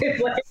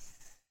it's like,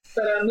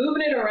 but I'm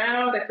moving it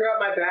around. I threw out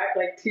my back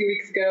like 2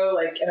 weeks ago,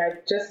 and I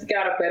just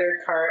got a better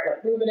cart,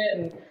 like moving it,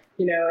 and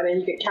and then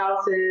you get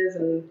calluses,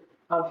 and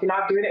if you're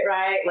not doing it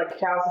right, like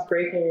callus is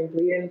breaking and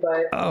bleeding.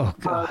 But oh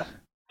god,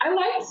 I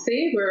like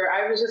saber.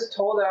 I was just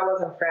told that I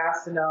wasn't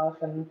fast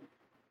enough, and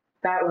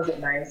that wasn't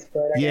nice.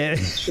 But yeah.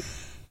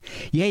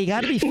 Yeah, you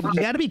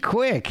gotta be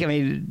quick. I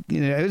mean,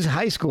 it was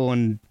high school,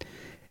 and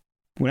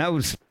when I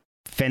was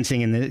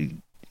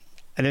fencing,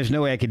 there's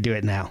no way I could do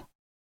it now.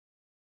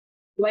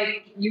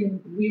 Like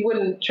you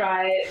wouldn't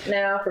try it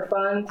now for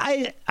fun?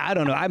 I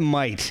don't know. I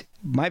might.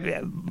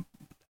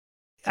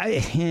 All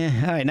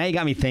right, now you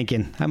got me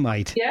thinking. I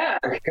might. Yeah.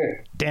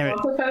 Damn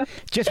it!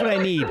 Just what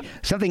I need.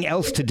 Something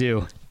else to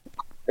do.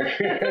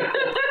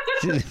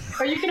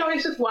 Or you can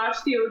always just watch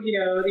the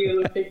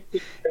Olympic.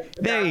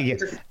 There you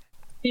go.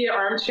 Be an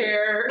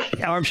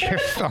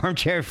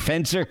armchair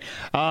fencer.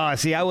 Oh,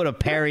 see, I would have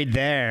parried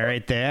there,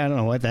 right there. I don't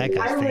know what that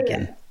guy's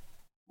thinking.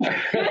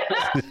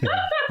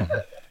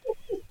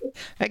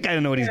 That guy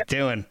don't know what he's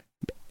doing.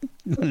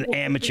 An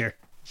amateur.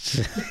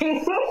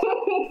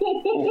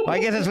 Well, I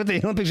guess that's what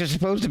the Olympics are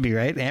supposed to be,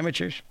 right?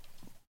 Amateurs.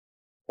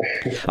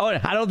 Oh,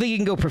 I don't think you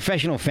can go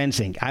professional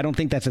fencing. I don't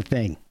think that's a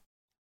thing.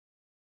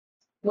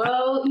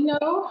 Well,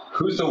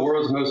 Who's the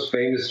world's most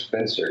famous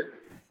fencer?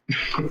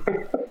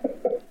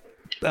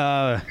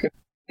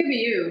 Maybe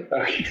you.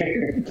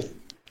 Okay.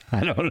 I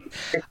don't.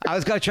 I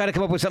was gonna try to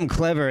come up with something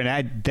clever,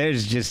 and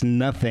there's just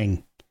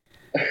nothing.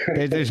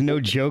 There's no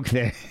joke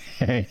there.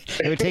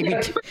 It would take me.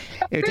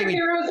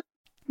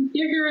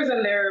 Your heroes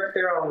on their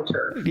own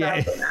turf.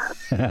 Yeah.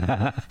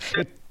 It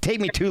would take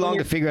me too long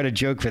to figure out a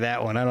joke for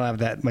that one. I don't have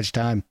that much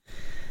time.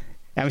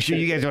 I'm sure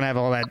you guys don't have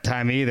all that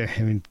time either.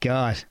 I mean,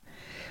 God.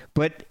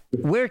 But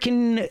where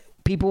can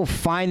people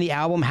find the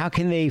album? How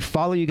can they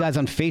follow you guys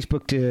on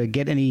Facebook to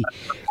get any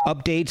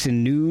updates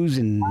and news,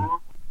 and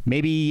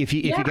maybe if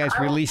you guys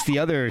release the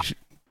other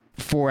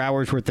 4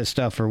 hours worth of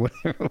stuff or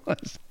whatever it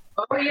was?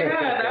 Oh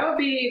yeah, that would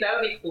be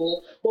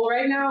cool. Well,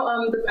 right now,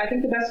 I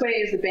think the best way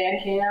is the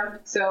Bandcamp.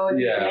 So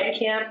the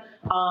Bandcamp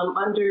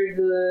under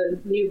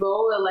the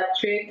Nouveau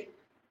Electric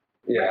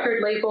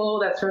record label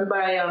that's run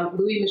by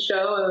Louis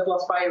Michaud of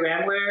Los Bayou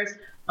Ramblers.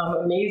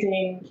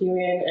 Amazing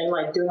human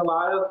and doing a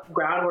lot of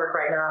groundwork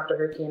right now after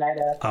Hurricane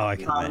Ida. Oh, I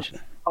can imagine.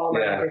 All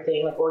that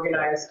everything,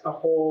 organized a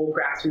whole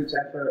grassroots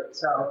effort.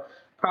 So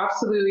props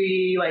to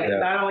Louis.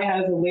 Not only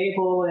has a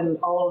label and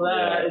all of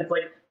that, it's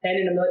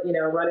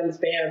running his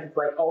band.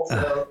 It's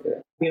also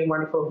being a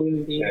wonderful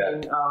human being. Yeah.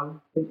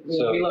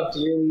 We love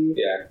dearly.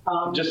 Yeah.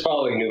 Just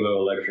following Nouveau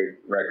Electric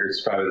Records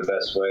is probably the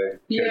best way.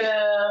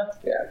 Yeah.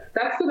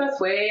 That's the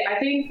best way. I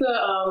think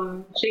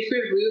the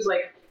Shakespeare and Blues,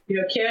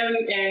 Kim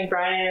and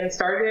Brian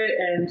started it,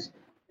 and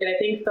I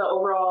think the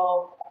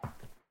overall,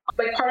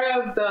 part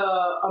of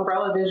the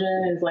umbrella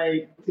vision is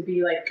to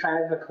be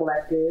kind of a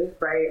collective,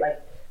 right?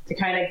 To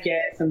kind of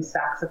get some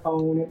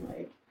saxophone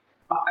and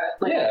a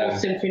whole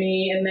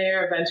symphony in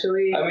there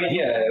eventually. I mean,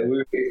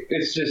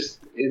 it's just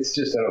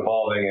an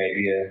evolving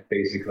idea,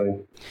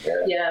 basically.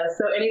 Yeah.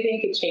 So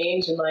anything could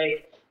change, and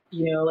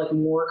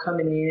more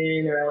coming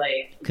in or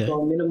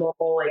go minimal,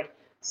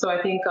 So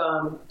I think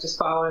just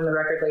following the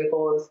record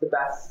label is the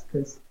best,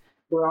 because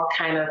we're all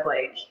kind of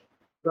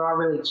we're all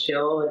really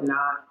chill and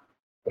not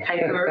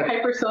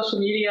hyper social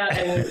media.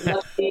 And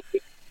luckily,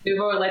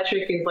 Nouveau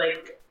Electric is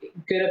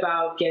good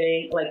about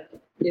getting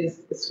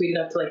is sweet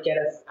enough to get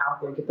us out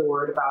there, get the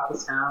word about the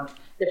sound.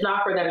 If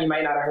not for them, you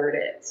might not have heard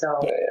it. So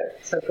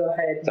so go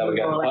ahead. That's how we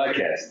got the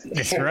podcast.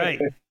 That's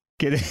right.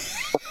 Get it.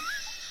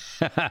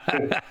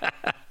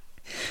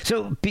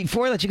 So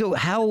before I let you go,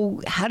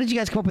 how did you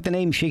guys come up with the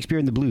name Shakespeare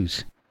and the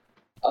Blues?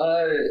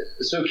 Well,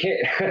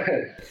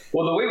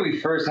 the way we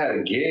first had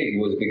a gig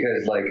was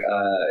because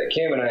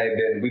Cam and I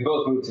we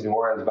both moved to New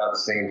Orleans about the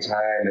same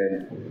time,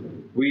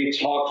 and we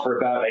talked for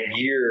about a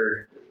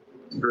year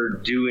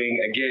for doing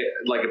a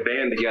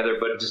band together,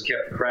 but it just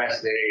kept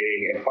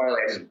procrastinating, and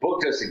finally I just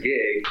booked us a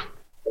gig,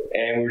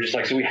 and we were just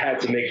so we had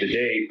to make the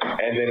date,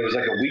 and then it was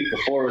a week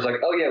before, it was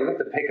oh yeah, we have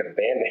to pick a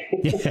band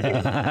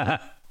name.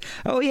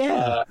 Oh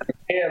yeah.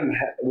 Cam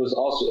was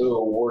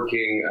also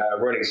working,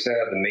 running sound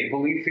at the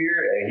Maple Leaf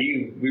here,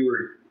 and we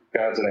were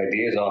bouncing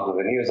ideas off of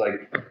it. And he was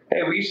like,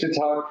 "Hey, we used to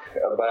talk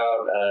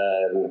about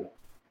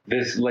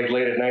this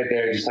late at night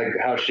there, just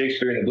how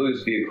Shakespeare and the Blues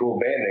would be a cool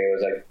band name." I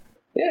was like,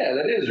 "Yeah,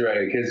 that is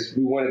right," because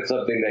we wanted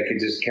something that could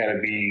just kind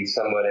of be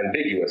somewhat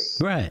ambiguous,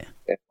 right?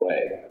 In a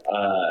way,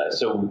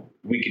 so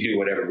we could do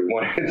whatever we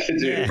wanted to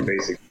do,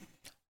 basically.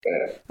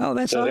 Oh,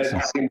 that's awesome.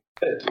 That seemed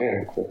good.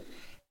 Yeah.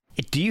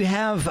 Do you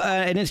have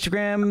an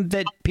Instagram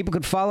that people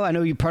could follow? I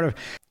know you're part of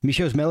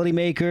Michaud's Melody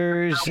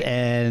Makers,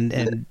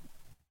 and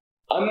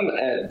I'm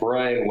at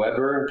Brian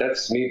Weber.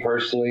 That's me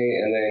personally,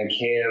 and then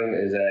Cam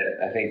is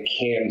at, I think,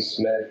 Cam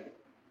Smith.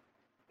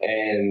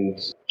 and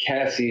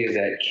Cassie is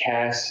at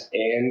Cass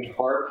and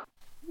Harp.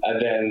 And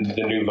then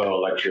the Nouveau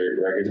Electric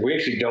Records. We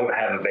actually don't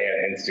have a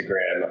band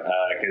Instagram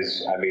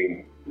because, I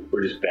mean,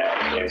 we're just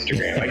bad at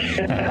Instagram.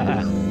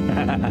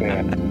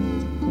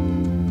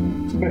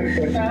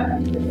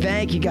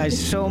 Thank you guys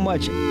so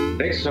much.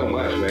 Thanks so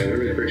much, man. I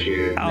really appreciate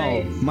it.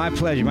 Oh, my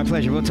pleasure. My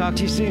pleasure. We'll talk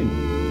to you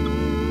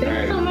soon.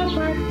 Thanks so much,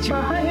 Mark.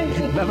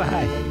 Bye.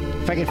 Bye-bye.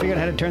 If I can figure out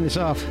how to turn this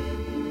off.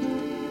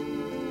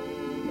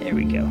 There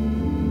we go.